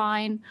to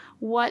define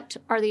what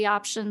are the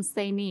options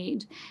they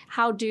need,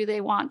 how do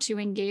they want to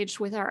engage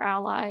with our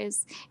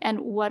allies, and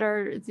what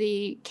are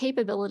the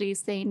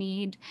capabilities they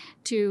need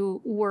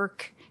to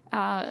work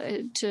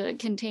to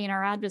contain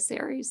our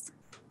adversaries.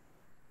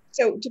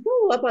 So to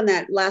follow up on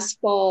that,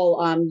 last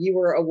fall, you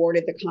were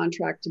awarded the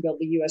contract to build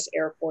the U.S.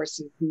 Air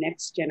Force's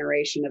next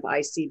generation of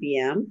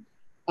ICBM.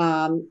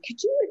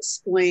 Could you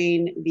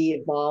explain the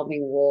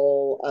evolving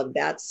role of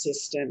that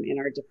system in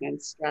our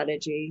defense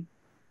strategy?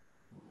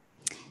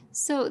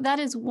 So that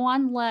is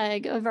one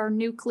leg of our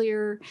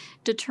nuclear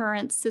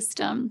deterrent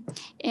system.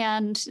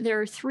 And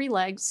there are three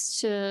legs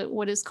to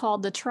what is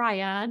called the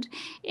triad.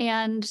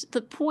 And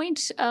the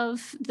point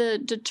of the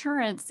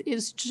deterrence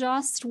is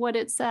just what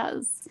it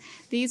says.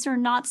 These are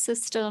not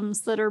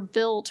systems that are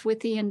built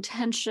with the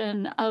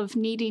intention of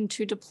needing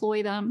to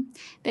deploy them.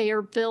 They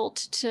are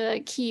built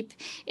to keep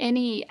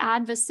any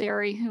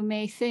adversary who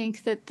may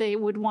think that they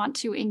would want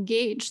to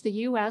engage the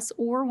U.S.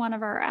 or one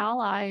of our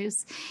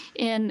allies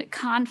in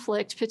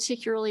conflict,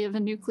 particularly of a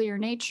nuclear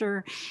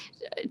nature,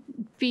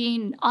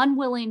 being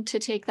unwilling to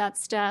take that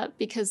step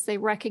because they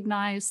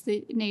recognize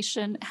the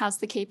nation has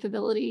the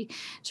capability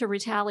to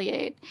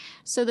retaliate.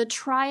 So the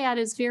triad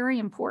is very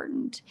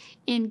important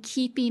in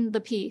keeping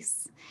the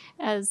peace,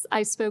 as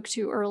I spoke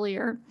to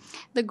earlier.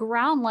 The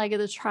ground leg of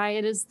the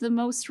triad is the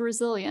most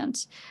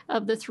resilient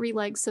of the three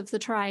legs of the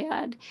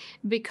triad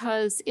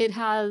because it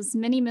has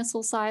many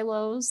missile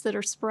silos that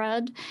are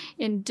spread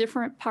in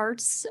different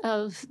parts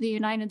of the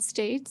United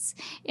States,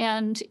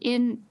 and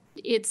in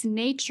its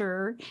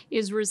nature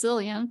is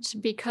resilient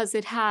because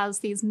it has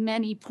these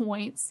many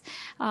points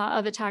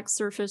of attack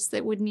surface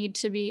that would need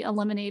to be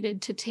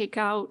eliminated to take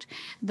out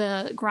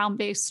the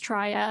ground-based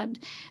triad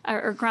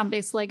or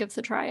ground-based leg of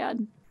the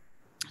triad.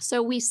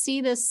 So we see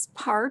this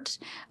part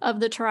of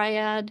the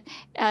triad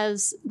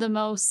as the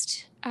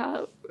most,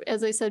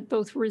 as I said,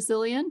 both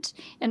resilient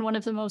and one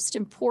of the most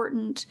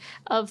important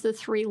of the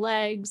three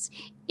legs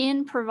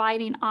in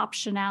providing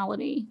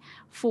optionality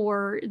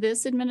for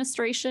this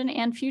administration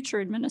and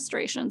future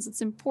administrations.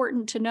 It's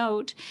important to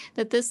note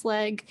that this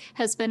leg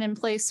has been in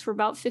place for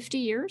about 50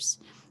 years,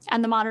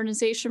 and the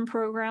modernization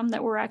program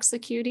that we're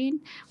executing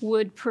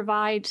would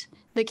provide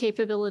the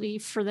capability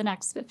for the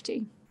next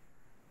 50.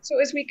 So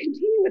as we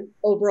continue with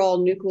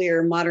overall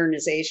nuclear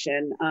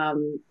modernization,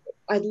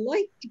 I'd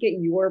like to get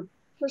your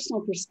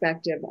personal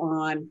perspective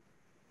on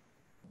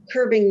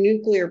curbing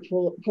nuclear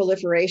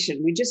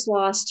proliferation. We just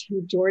lost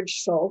George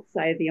Shultz.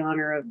 I had the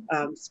honor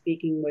of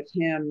speaking with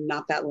him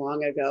not that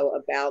long ago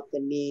about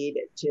the need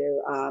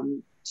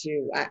to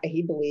to,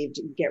 he believed,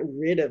 get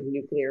rid of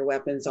nuclear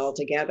weapons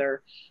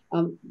altogether.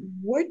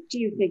 What do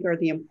you think are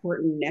the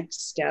important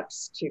next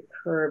steps to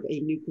curb a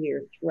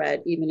nuclear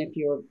threat, even if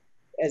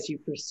as you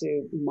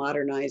pursue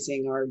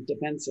modernizing our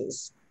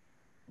defenses?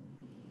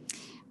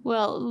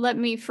 Well, let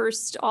me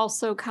first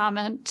also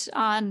comment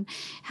on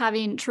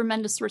having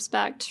tremendous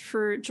respect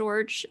for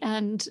George.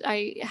 And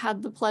I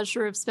had the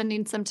pleasure of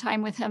spending some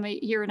time with him a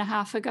year and a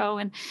half ago.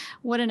 And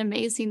what an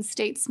amazing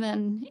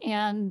statesman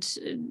and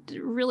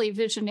really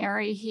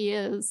visionary he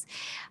is.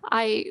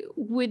 I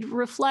would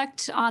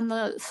reflect on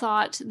the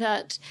thought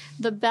that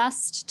the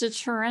best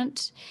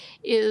deterrent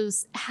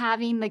is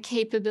having the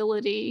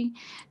capability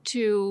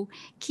to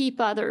keep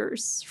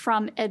others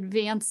from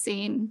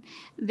advancing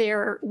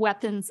their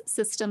weapons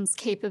systems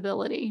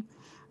capability.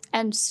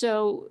 And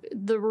so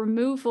the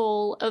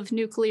removal of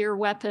nuclear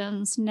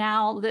weapons,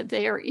 now that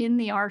they are in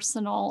the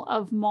arsenal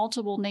of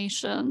multiple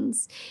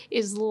nations,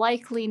 is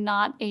likely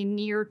not a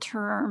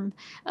near-term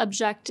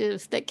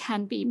objective that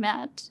can be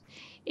met.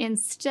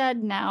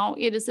 Instead, now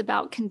it is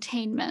about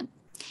containment.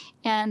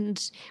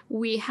 And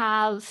we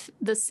have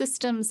the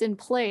systems in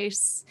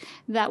place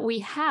that we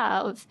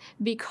have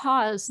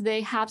because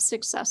they have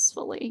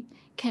successfully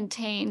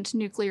contained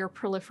nuclear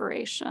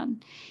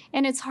proliferation.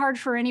 And it's hard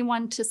for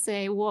anyone to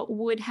say what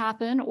would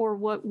happen or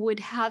what would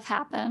have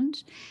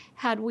happened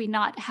had we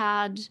not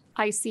had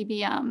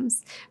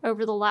ICBMs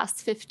over the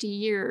last 50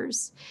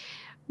 years.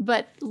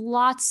 But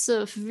lots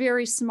of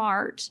very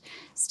smart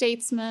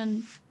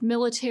statesmen,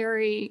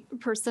 military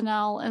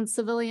personnel, and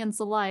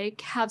civilians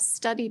alike have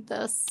studied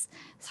this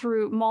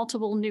through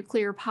multiple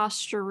nuclear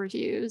posture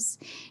reviews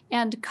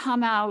and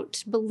come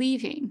out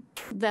believing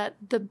that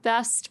the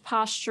best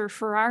posture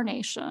for our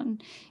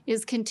nation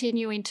is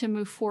continuing to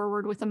move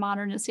forward with the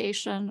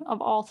modernization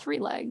of all three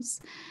legs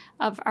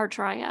of our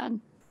triad.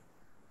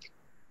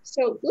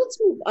 So let's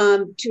move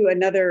on to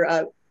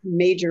another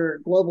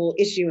major global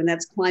issue, and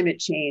that's climate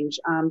change.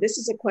 This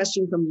is a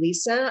question from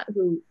Lisa,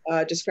 who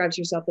describes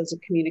herself as a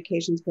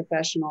communications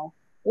professional.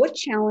 What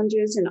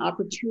challenges and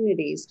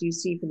opportunities do you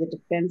see for the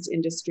defense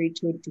industry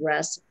to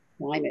address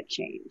climate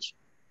change?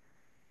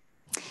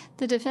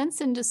 The defense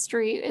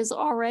industry is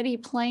already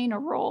playing a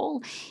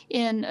role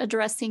in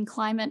addressing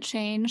climate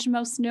change,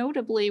 most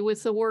notably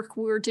with the work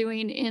we're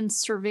doing in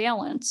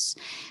surveillance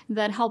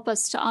that help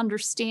us to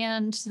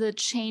understand the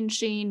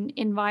changing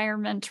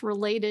environment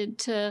related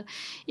to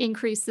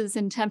increases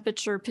in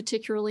temperature,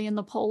 particularly in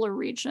the polar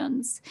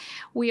regions.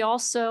 We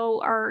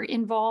also are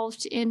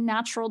involved in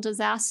natural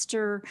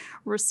disaster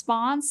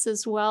response,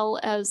 as well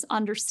as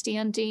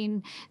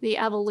understanding the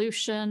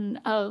evolution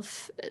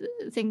of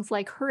things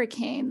like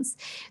hurricanes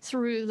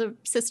through the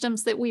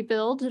systems that we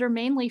build that are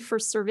mainly for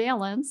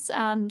surveillance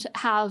and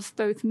have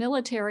both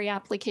military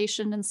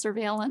application and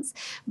surveillance,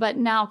 but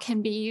now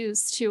can be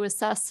used to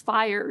assess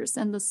fires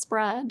and the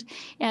spread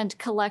and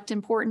collect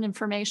important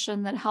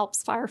information that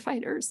helps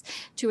firefighters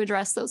to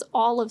address those.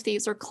 All of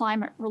these are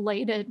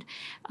climate-related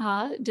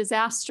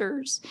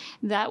disasters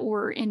that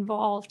were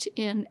involved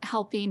in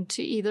helping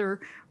to either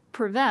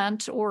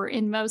prevent or,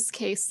 in most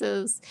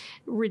cases,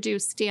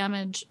 reduce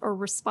damage or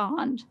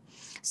respond.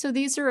 So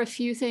these are a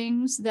few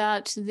things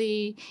that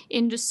the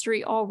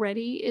industry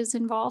already is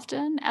involved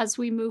in. As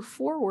we move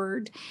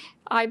forward,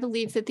 I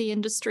believe that the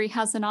industry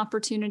has an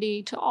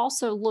opportunity to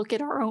also look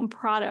at our own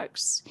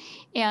products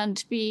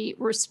and be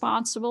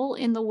responsible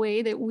in the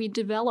way that we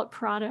develop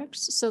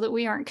products so that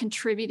we aren't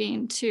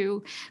contributing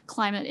to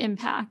climate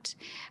impact.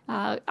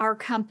 Our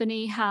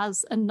company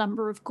has a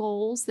number of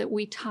goals that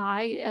we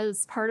tie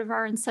as part of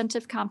our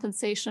incentive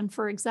compensation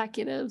for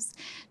executives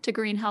to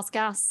greenhouse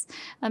gas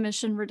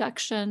emission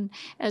reduction,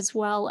 as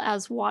well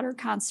as water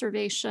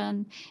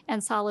conservation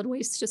and solid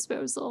waste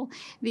disposal.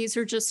 These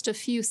are just a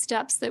few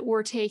steps that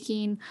we're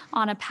taking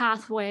on a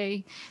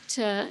pathway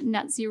to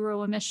net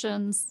zero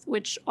emissions,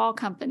 which all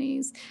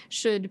companies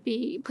should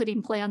be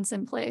putting plans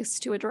in place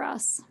to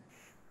address.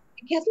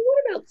 Kathy,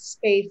 what about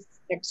space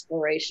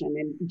exploration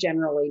and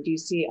generally? Do you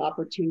see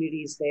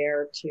opportunities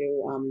there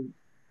to,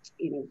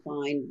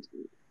 find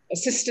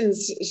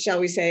assistance, shall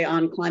we say,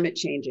 on climate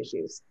change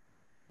issues?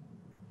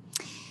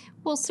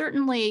 Well,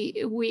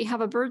 certainly we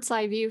have a bird's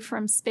eye view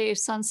from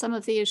space on some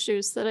of the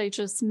issues that I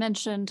just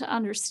mentioned to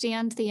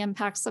understand the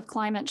impacts of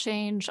climate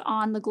change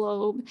on the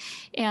globe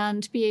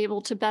and be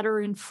able to better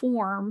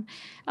inform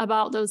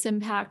about those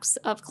impacts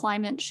of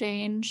climate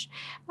change.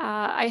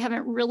 I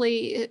haven't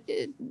really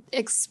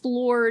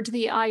explored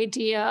the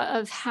idea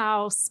of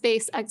how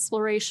space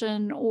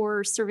exploration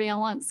or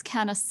surveillance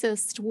can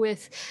assist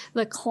with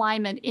the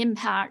climate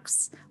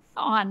impacts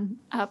on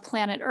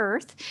planet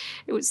Earth.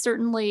 It was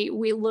certainly,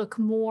 we look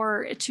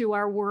more to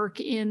our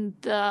work in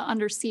the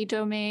undersea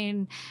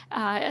domain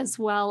as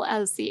well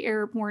as the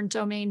airborne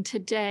domain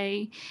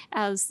today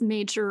as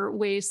major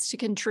ways to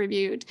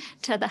contribute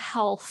to the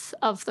health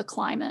of the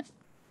climate.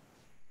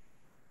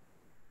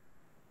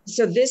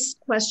 So this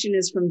question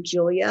is from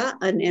Julia,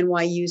 an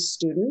NYU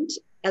student.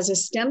 As a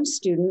STEM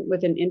student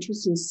with an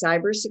interest in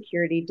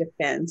cybersecurity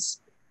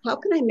defense, how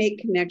can I make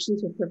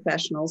connections with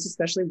professionals,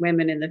 especially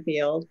women in the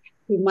field,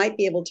 who might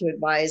be able to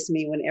advise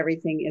me when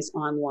everything is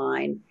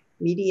online.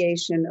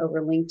 Mediation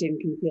over LinkedIn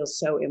can feel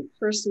so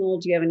impersonal.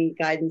 Do you have any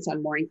guidance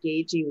on more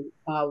engaging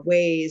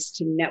ways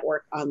to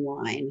network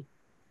online?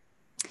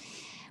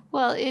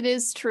 Well, it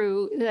is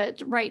true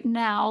that right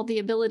now the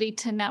ability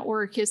to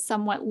network is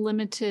somewhat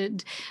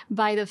limited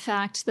by the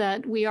fact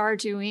that we are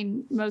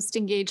doing most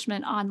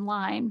engagement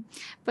online.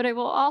 But I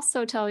will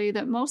also tell you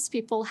that most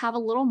people have a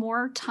little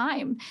more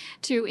time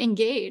to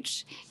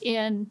engage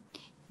in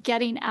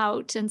getting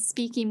out and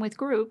speaking with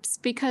groups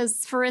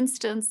because, for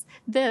instance,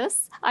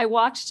 I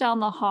walked down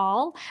the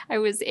hall. I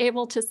was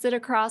able to sit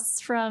across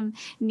from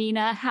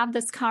Nina, have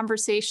this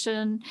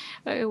conversation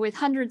with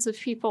hundreds of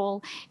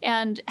people.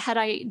 And had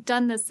I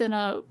done this in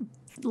a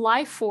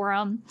live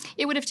forum,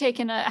 it would have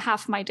taken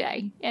half my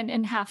day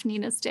and half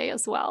Nina's day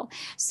as well.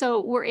 So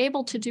we're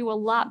able to do a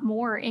lot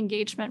more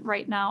engagement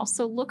right now.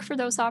 So look for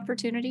those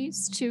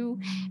opportunities to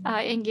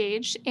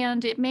engage.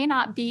 And it may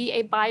not be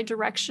a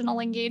bi-directional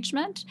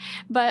engagement,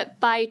 but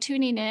by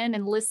tuning in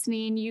and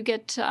listening, you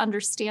get to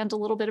understand a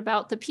little bit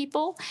about the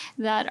people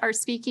that are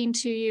speaking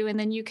to you, and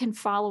then you can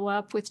follow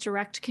up with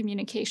direct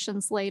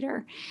communications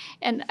later.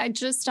 And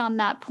just on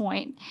that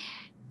point,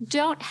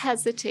 don't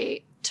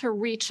hesitate to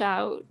reach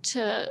out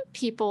to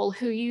people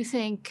who you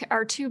think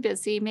are too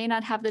busy, may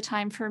not have the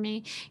time for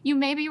me. You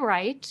may be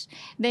right.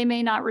 They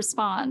may not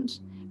respond,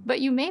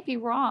 but you may be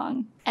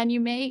wrong, and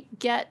you may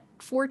get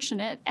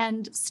fortunate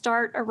and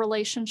start a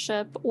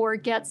relationship or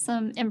get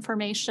some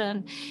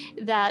information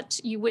that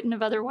you wouldn't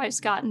have otherwise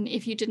gotten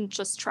if you didn't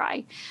just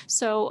try.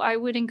 So I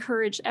would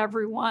encourage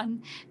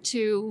everyone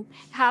to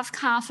have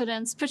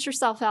confidence, put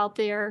yourself out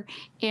there,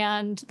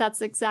 and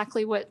that's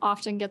exactly what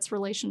often gets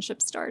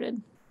relationships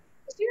started.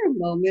 Was there a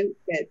moment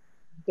that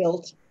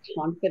built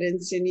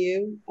confidence in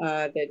you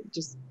that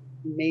just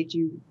made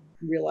you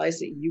realize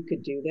that you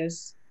could do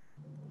this?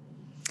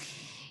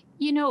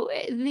 You know,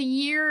 the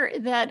year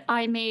that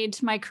I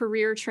made my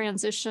career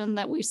transition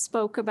that we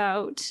spoke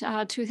about,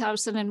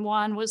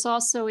 2001, was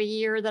also a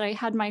year that I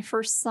had my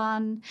first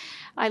son.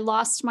 I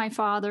lost my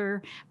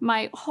father.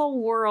 My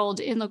whole world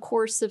in the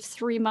course of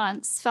 3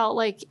 months felt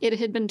like it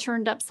had been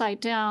turned upside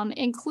down,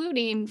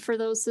 including for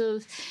those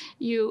of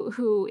you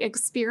who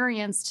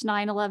experienced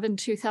 9/11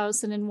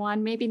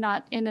 2001, maybe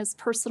not in as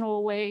personal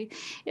a way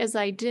as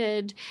I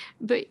did,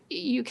 but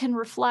you can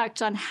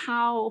reflect on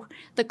how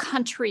the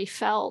country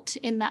felt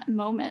in that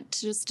moment,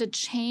 just a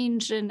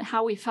change in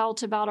how we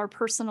felt about our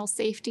personal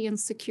safety and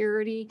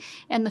security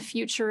and the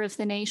future of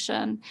the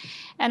nation.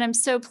 And I'm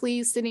so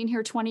pleased sitting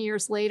here 20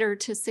 years later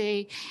to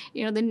say,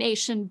 you know, the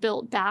nation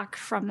built back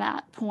from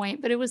that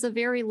point, but it was a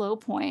very low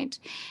point.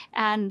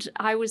 And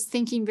I was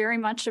thinking very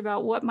much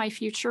about what my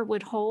future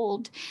would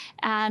hold.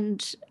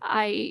 And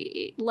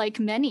I,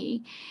 like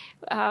many,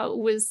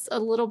 was a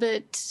little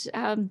bit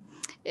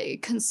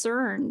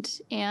concerned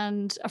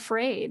and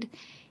afraid.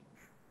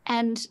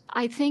 And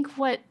I think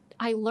what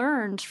I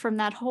learned from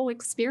that whole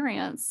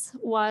experience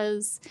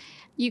was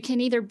you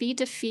can either be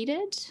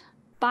defeated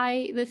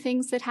by the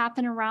things that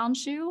happen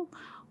around you,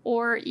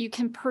 or you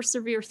can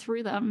persevere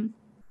through them.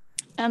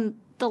 And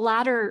the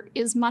latter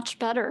is much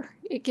better.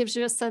 It gives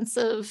you a sense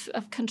of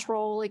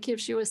control. It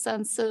gives you a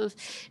sense of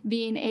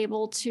being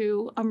able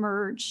to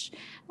emerge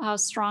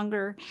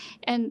stronger.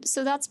 And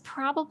so that's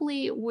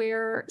probably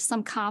where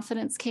some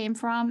confidence came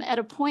from at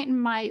a point in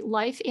my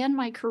life and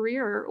my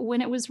career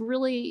when it was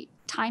really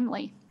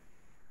timely.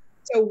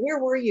 So where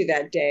were you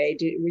that day?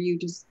 Were you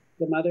just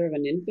the mother of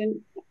an infant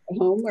at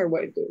home, or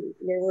what?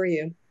 Where were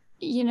you?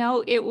 You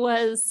know,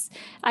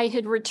 I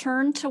had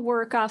returned to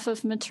work off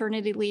of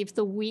maternity leave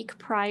the week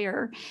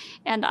prior,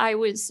 and I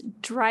was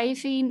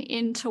driving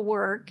into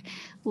work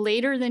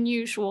later than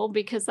usual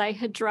because I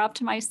had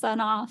dropped my son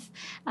off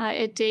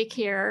at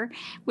daycare,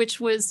 which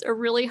was a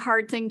really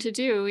hard thing to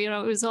do. You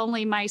know, it was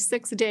only my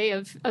 6th day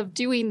of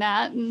doing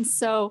that. And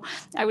so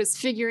I was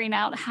figuring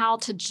out how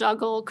to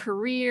juggle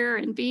career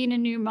and being a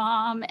new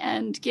mom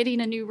and getting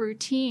a new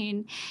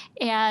routine.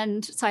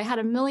 And so I had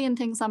a million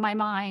things on my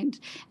mind.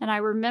 And I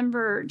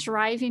remember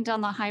driving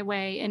down the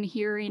highway and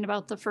hearing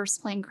about the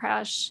first plane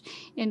crash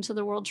into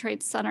the World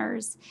Trade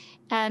Centers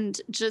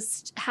and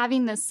just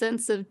having this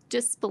sense of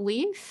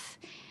disbelief.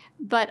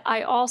 But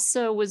I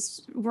also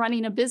was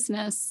running a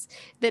business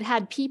that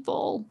had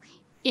people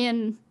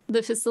in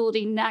the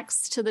facility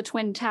next to the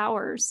Twin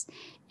Towers.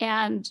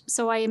 And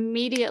so I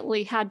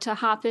immediately had to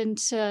hop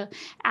into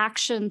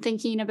action,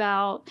 thinking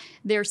about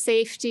their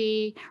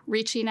safety,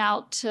 reaching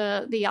out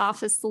to the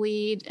office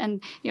lead,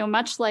 and, you know,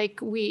 much like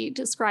we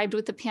described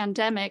with the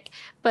pandemic,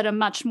 but a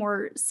much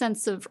more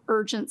sense of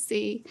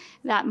urgency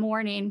that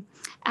morning.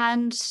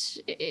 And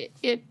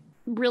it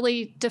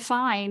really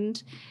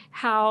defined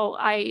how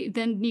I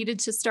then needed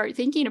to start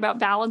thinking about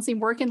balancing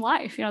work and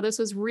life. You know, this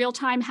was real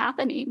time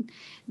happening,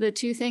 the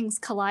two things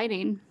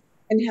colliding.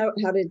 And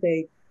how did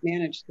they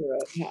manage through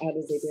it? How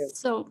did they do?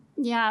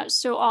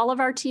 So all of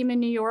our team in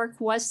New York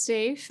was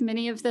safe.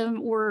 Many of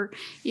them were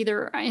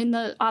either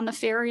on the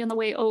ferry on the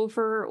way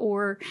over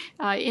or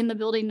in the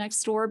building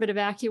next door, but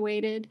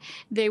evacuated.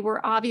 They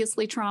were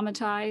obviously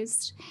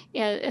traumatized,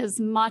 as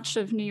much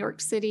of New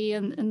York City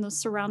and the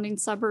surrounding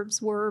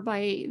suburbs were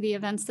by the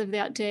events of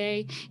that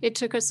day. It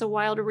took us a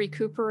while to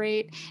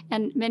recuperate,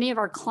 and many of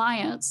our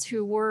clients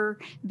who were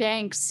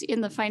banks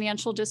in the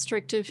financial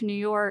district of New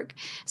York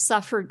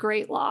suffered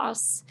great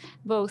loss,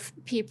 both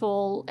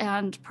people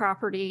and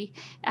property,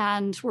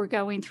 and we're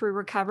going through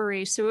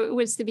recovery. So it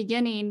was the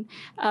beginning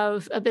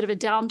of a bit of a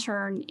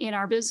downturn in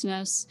our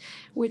business,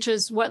 which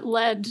is what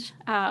led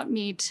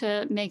me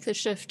to make the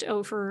shift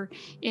over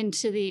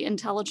into the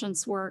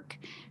intelligence work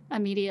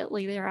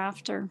immediately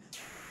thereafter.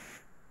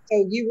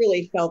 So you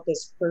really felt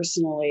this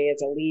personally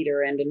as a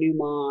leader and a new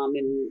mom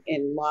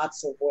in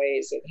lots of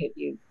ways that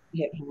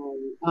hit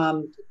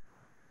home.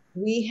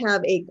 We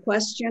have a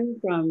question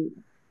from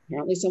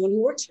apparently someone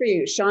who works for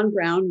you, Sean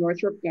Brown,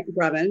 Northrop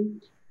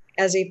Grumman.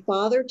 As a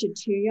father to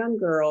two young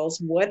girls,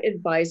 what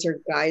advice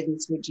or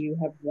guidance would you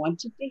have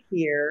wanted to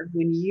hear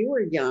when you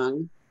were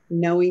young,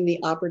 knowing the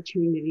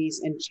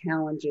opportunities and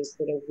challenges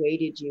that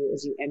awaited you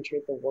as you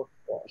entered the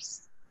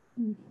workforce?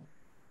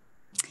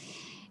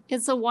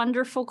 It's a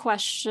wonderful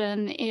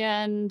question.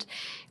 And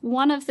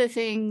one of the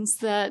things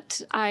that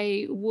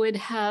I would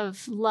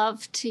have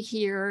loved to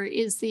hear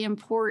is the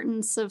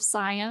importance of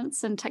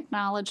science and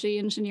technology,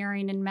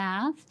 engineering, and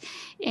math,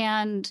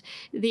 and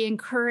the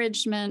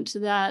encouragement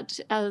that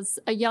as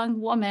a young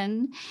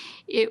woman,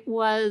 it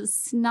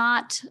was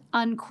not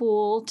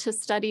uncool to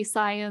study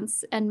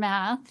science and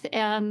math,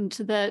 and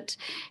that,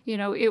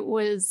 it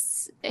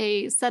was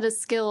a set of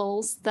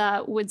skills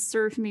that would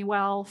serve me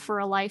well for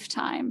a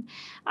lifetime.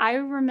 I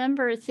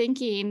remember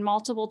thinking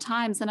multiple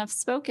times, and I've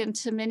spoken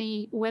to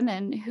many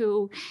women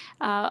who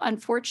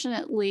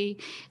unfortunately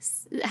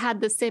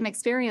had the same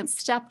experience,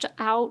 stepped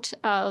out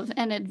of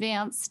an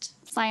advanced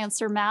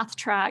science or math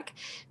track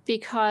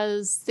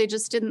because they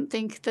just didn't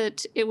think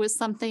that it was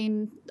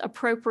something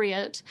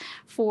appropriate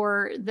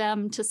for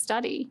them to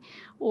study,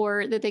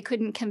 or that they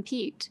couldn't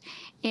compete.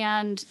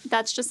 And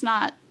that's just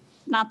not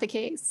the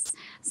case.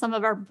 Some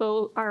of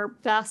our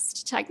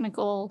best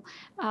technical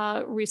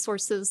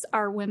resources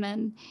are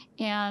women,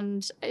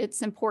 and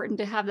it's important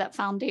to have that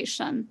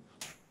foundation.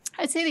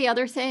 I'd say the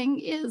other thing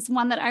is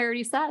one that I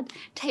already said: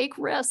 take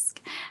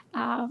risk,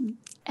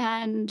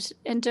 and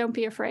don't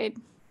be afraid.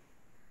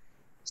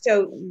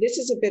 So this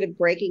is a bit of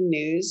breaking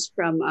news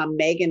from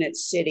Megan at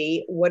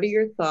Citi. What are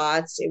your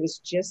thoughts? It was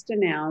just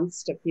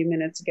announced a few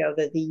minutes ago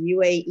that the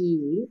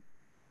UAE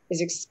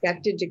is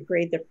expected to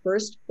create the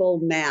first full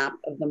map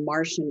of the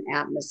Martian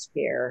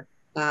atmosphere.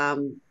 I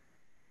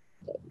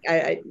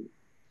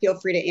feel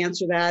free to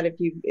answer that if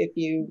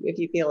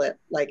you feel it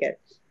like it.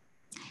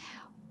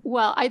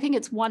 Well, I think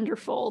it's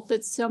wonderful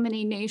that so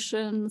many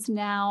nations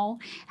now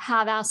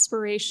have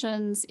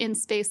aspirations in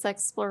space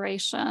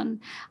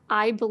exploration.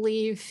 I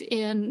believe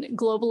in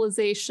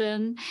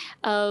globalization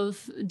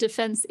of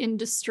defense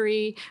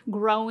industry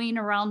growing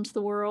around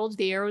the world.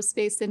 The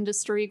aerospace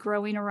industry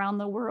growing around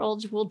the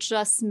world will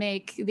just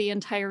make the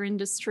entire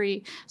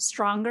industry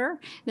stronger.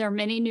 There are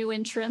many new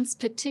entrants,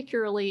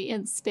 particularly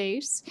in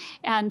space,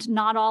 and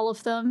not all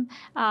of them,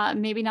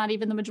 maybe not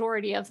even the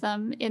majority of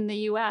them, in the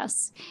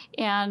US.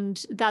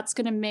 And that's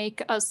going to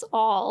make us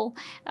all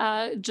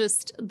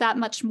just that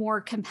much more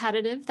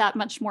competitive, that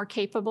much more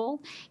capable.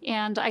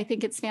 And I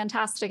think it's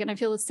fantastic. And I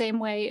feel the same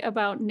way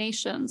about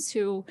nations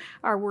who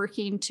are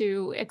working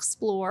to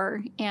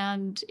explore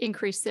and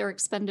increase their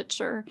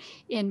expenditure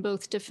in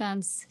both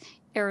defense,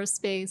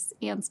 aerospace,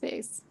 and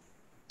space.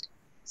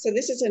 So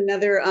this is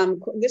another,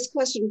 this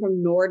question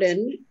from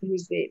Norden,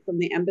 who's from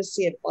the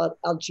Embassy of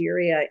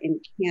Algeria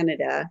in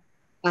Canada.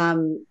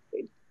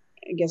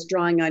 I guess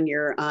drawing on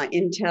your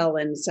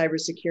intel and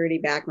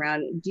cybersecurity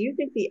background, do you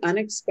think the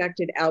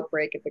unexpected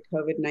outbreak of the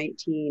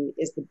COVID-19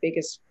 is the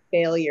biggest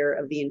failure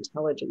of the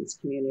intelligence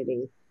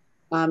community?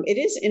 It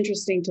is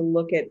interesting to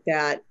look at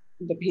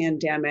the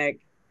pandemic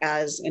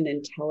as an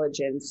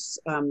intelligence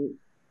and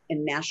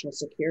national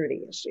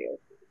security issue.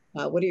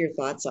 What are your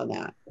thoughts on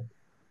that?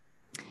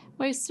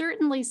 Well, I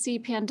certainly see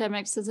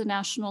pandemics as a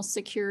national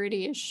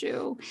security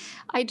issue.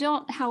 I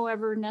don't,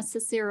 however,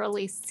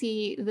 necessarily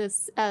see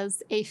this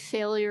as a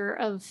failure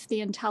of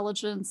the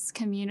intelligence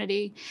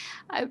community.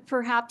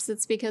 Perhaps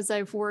it's because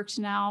I've worked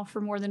now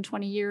for more than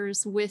 20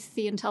 years with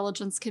the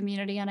intelligence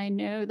community, and I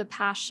know the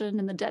passion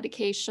and the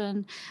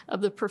dedication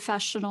of the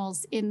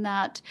professionals in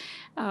that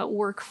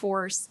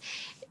workforce.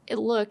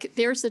 Look,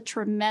 there's a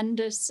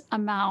tremendous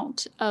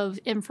amount of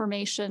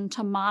information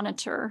to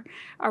monitor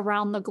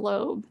around the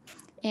globe.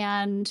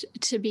 And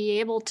to be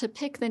able to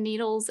pick the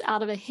needles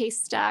out of a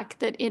haystack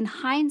that in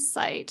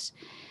hindsight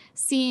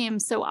seem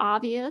so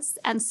obvious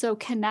and so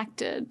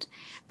connected,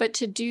 but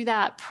to do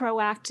that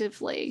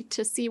proactively,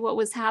 to see what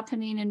was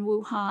happening in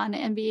Wuhan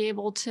and be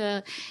able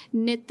to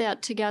knit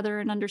that together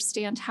and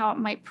understand how it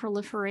might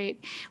proliferate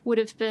would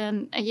have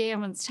been a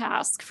yeoman's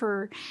task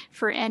for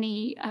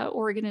any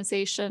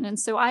organization. And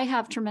so I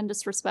have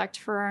tremendous respect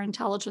for our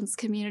intelligence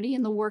community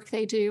and the work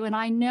they do. And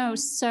I know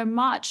so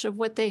much of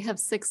what they have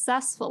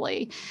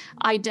successfully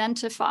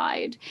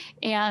identified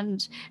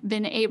and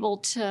been able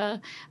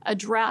to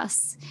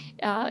address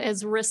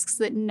as risks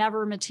that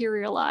never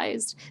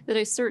materialized, that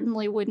I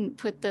certainly wouldn't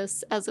put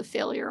this as a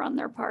failure on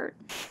their part.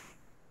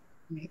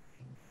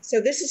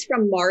 So this is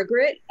from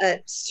Margaret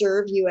at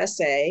Serve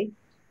USA.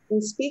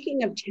 And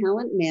speaking of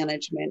talent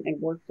management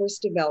and workforce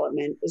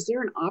development, is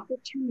there an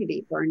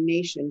opportunity for our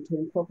nation to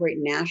incorporate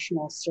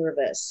national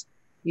service,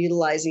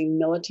 utilizing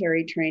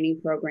military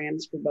training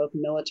programs for both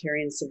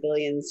military and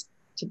civilians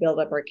to build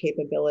up our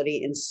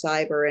capability in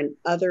cyber and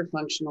other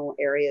functional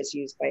areas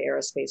used by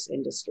aerospace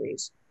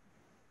industries?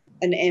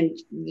 And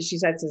she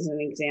cites as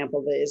an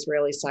example the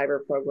Israeli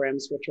cyber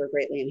programs, which are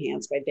greatly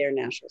enhanced by their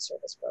national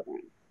service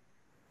program.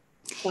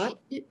 Thought?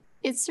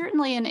 It's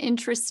certainly an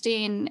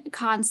interesting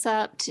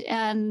concept,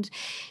 and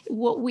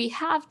what we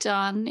have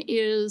done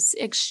is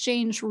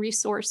exchange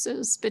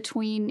resources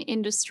between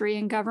industry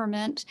and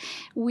government.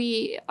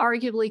 We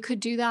arguably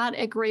could do that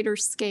at greater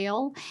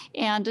scale,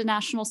 and a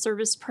national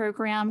service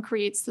program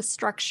creates the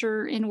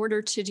structure in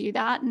order to do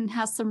that and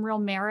has some real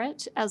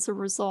merit as a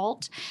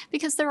result,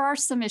 because there are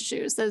some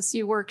issues as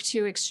you work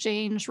to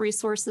exchange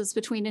resources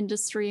between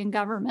industry and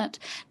government,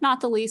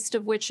 not the least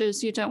of which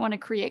is you don't want to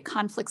create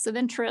conflicts of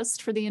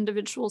interest for the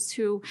individuals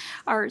who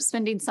are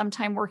spending some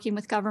time working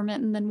with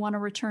government and then want to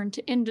return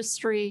to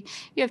industry.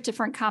 You have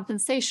different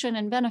compensation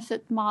and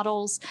benefit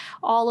models,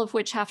 all of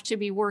which have to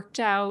be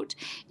worked out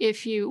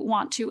if you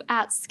want to,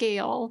 at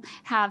scale,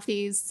 have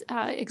these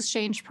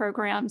exchange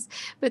programs.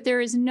 But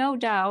there is no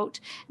doubt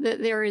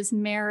that there is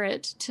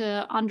merit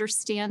to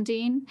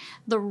understanding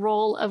the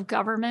role of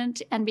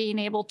government and being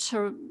able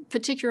to,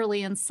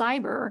 particularly in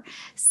cyber,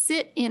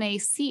 sit in a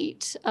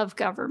seat of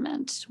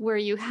government where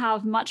you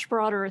have much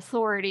broader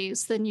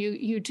authorities than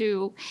you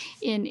do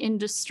in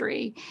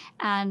industry,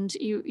 and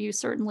you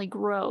certainly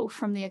grow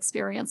from the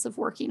experience of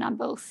working on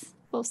both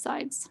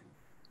sides.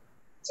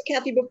 So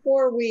Kathy,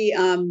 before we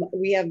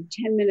have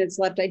 10 minutes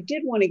left, I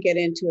did want to get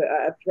into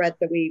a threat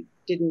that we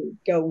didn't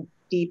go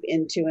deep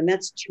into, and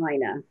that's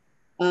China.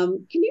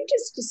 Can you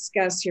just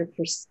discuss your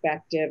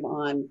perspective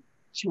on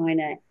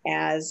China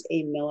as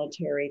a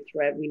military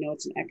threat? We know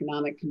it's an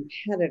economic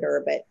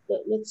competitor, but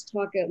let's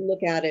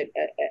look at it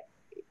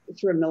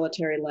through a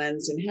military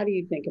lens, and how do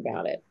you think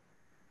about it?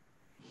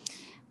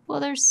 Well,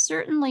 there's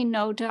certainly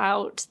no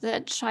doubt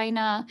that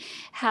China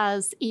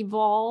has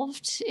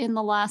evolved in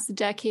the last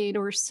decade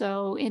or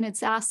so in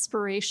its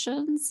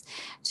aspirations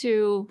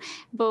to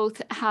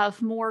both have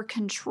more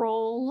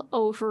control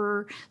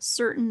over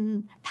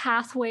certain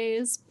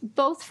pathways,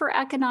 both for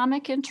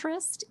economic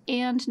interest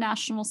and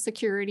national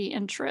security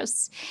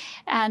interests,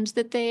 and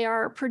that they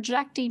are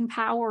projecting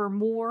power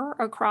more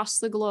across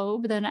the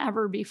globe than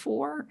ever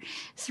before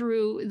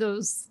through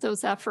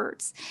those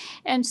efforts.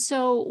 And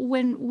so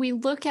when we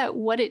look at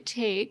what it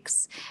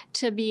takes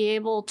to be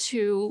able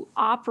to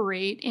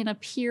operate in a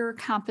peer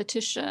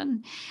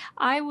competition,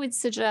 I would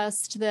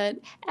suggest that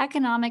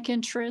economic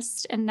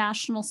interests and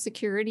national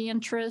security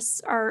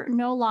interests are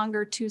no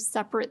longer two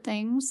separate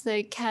things.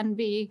 They can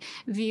be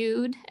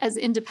viewed as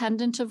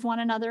independent of one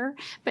another,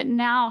 but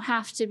now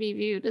have to be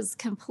viewed as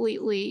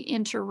completely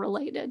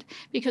interrelated,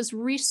 because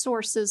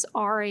resources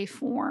are a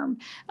form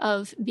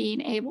of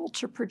being able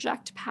to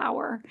project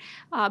power,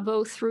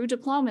 both through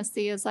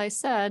diplomacy, as I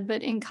said,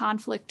 but in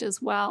conflict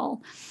as well.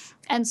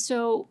 And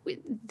so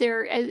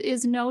there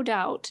is no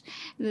doubt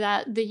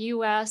that the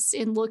U.S.,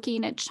 in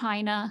looking at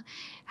China,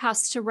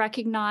 has to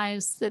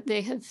recognize that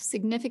they have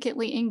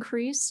significantly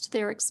increased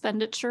their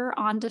expenditure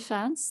on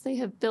defense. They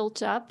have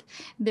built up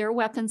their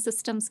weapon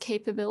systems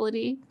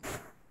capability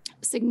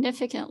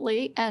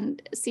significantly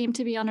and seem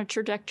to be on a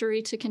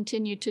trajectory to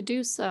continue to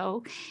do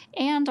so,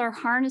 and are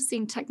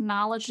harnessing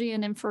technology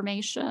and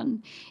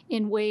information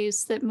in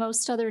ways that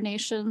most other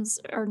nations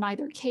are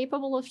neither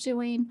capable of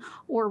doing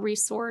or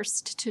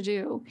resourced to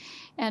do.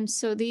 And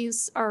so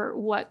these are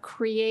what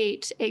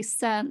create a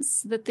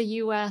sense that the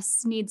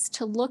U.S. needs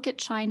to look at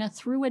China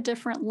through a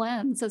different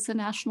lens as a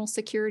national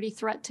security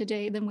threat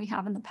today than we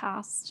have in the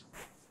past.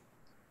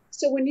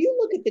 So when you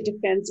look at the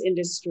defense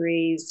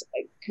industries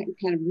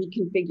kind of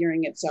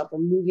reconfiguring itself or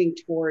moving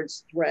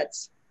towards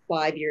threats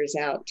 5 years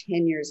out,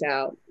 10 years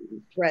out,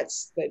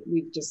 threats that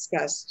we've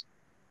discussed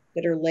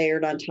that are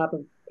layered on top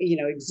of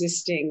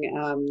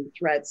existing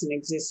threats and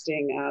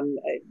existing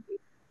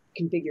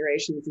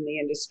configurations in the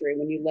industry,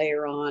 when you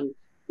layer on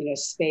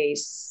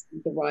space,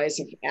 the rise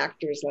of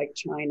actors like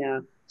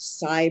China,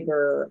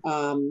 cyber,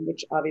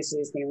 which obviously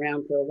has been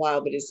around for a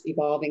while but is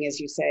evolving, as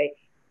you say,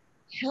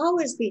 how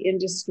is the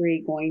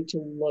industry going to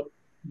look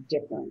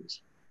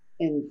different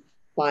in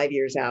 5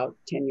 years out,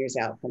 10 years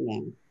out from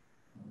now?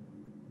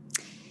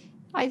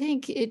 I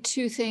think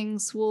two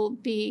things will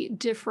be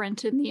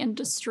different in the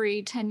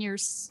industry 10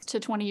 years to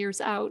 20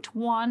 years out.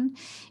 One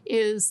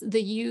is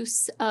the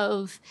use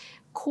of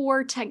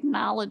core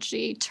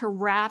technology to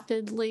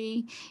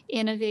rapidly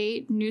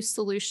innovate new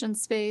solution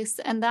space.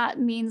 And that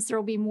means there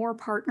will be more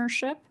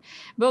partnership,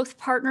 both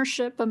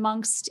partnership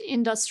amongst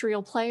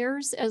industrial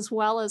players as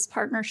well as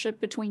partnership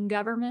between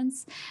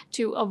governments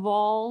to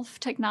evolve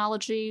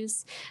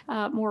technologies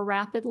more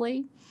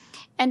rapidly.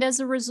 And as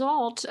a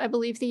result, I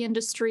believe the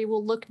industry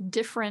will look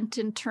different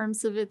in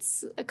terms of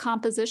its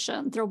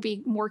composition. There'll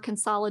be more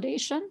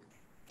consolidation.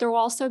 There will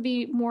also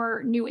be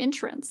more new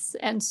entrants.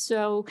 And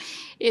so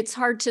it's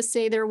hard to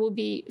say there will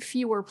be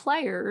fewer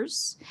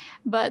players,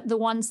 but the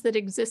ones that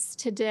exist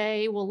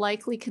today will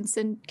likely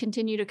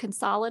continue to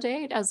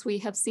consolidate, as we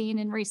have seen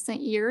in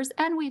recent years,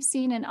 and we've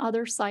seen in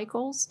other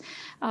cycles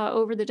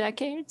over the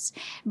decades.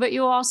 But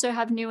you'll also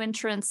have new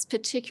entrants,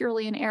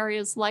 particularly in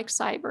areas like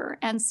cyber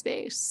and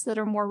space, that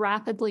are more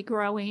rapidly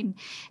growing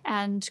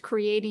and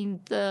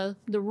creating the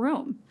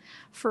room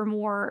for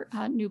more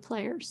new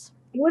players.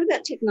 What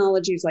about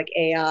technologies like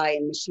AI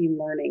and machine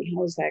learning?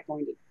 How is that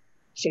going to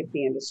shape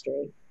the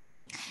industry?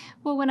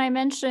 Well, when I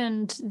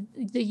mentioned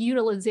the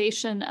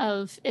utilization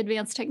of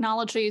advanced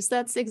technologies,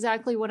 that's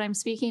exactly what I'm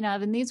speaking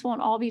of. And these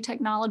won't all be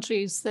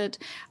technologies that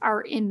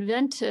are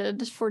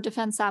invented for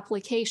defense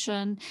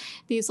application.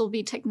 These will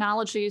be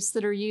technologies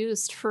that are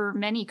used for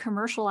many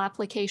commercial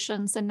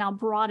applications and now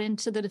brought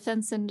into the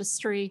defense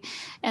industry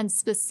and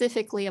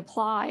specifically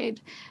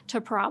applied to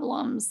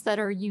problems that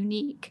are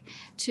unique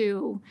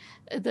to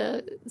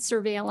the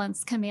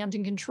surveillance, command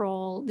and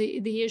control,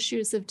 the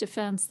issues of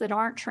defense that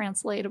aren't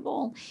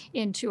translatable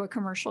into a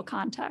commercial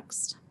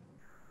context.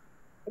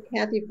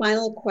 Kathy,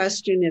 final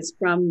question is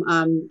from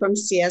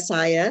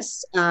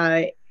CSIS.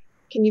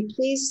 Can you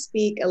please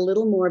speak a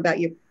little more about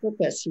your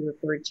purpose you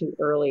referred to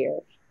earlier,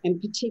 in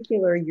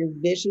particular your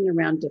vision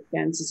around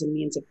defense as a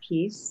means of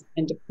peace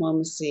and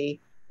diplomacy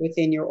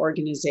within your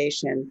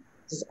organization?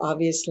 This is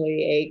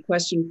obviously a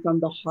question from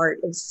the heart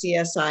of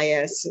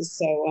CSIS.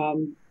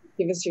 So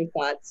give us your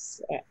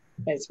thoughts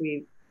as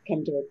we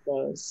come to a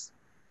close.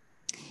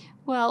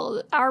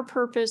 Well, our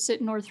purpose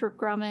at Northrop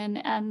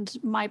Grumman and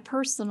my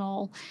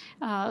personal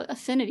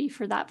affinity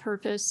for that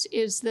purpose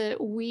is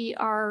that we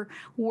are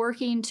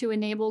working to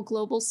enable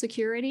global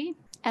security,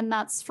 and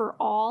that's for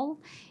all,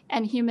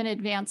 and human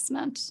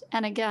advancement.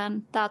 And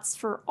again, that's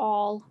for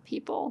all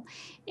people.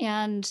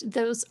 And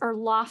those are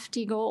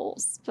lofty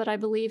goals, but I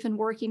believe in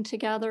working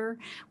together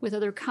with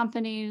other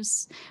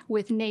companies,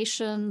 with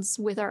nations,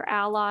 with our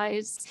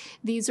allies.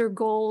 These are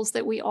goals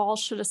that we all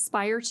should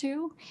aspire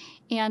to.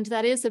 And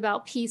that is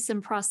about peace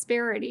and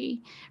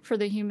prosperity for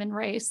the human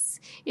race.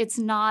 It's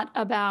not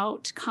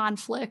about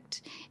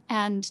conflict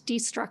and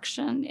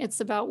destruction.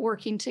 It's about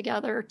working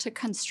together to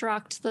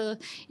construct the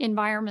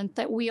environment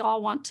that we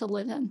all want to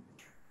live in.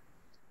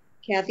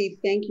 Kathy,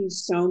 thank you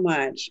so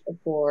much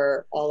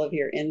for all of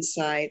your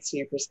insights and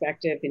your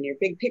perspective and your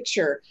big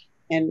picture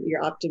and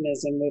your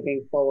optimism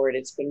moving forward.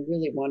 It's been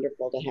really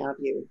wonderful to have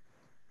you.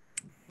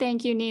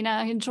 Thank you, Nina.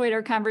 I enjoyed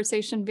our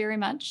conversation very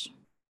much.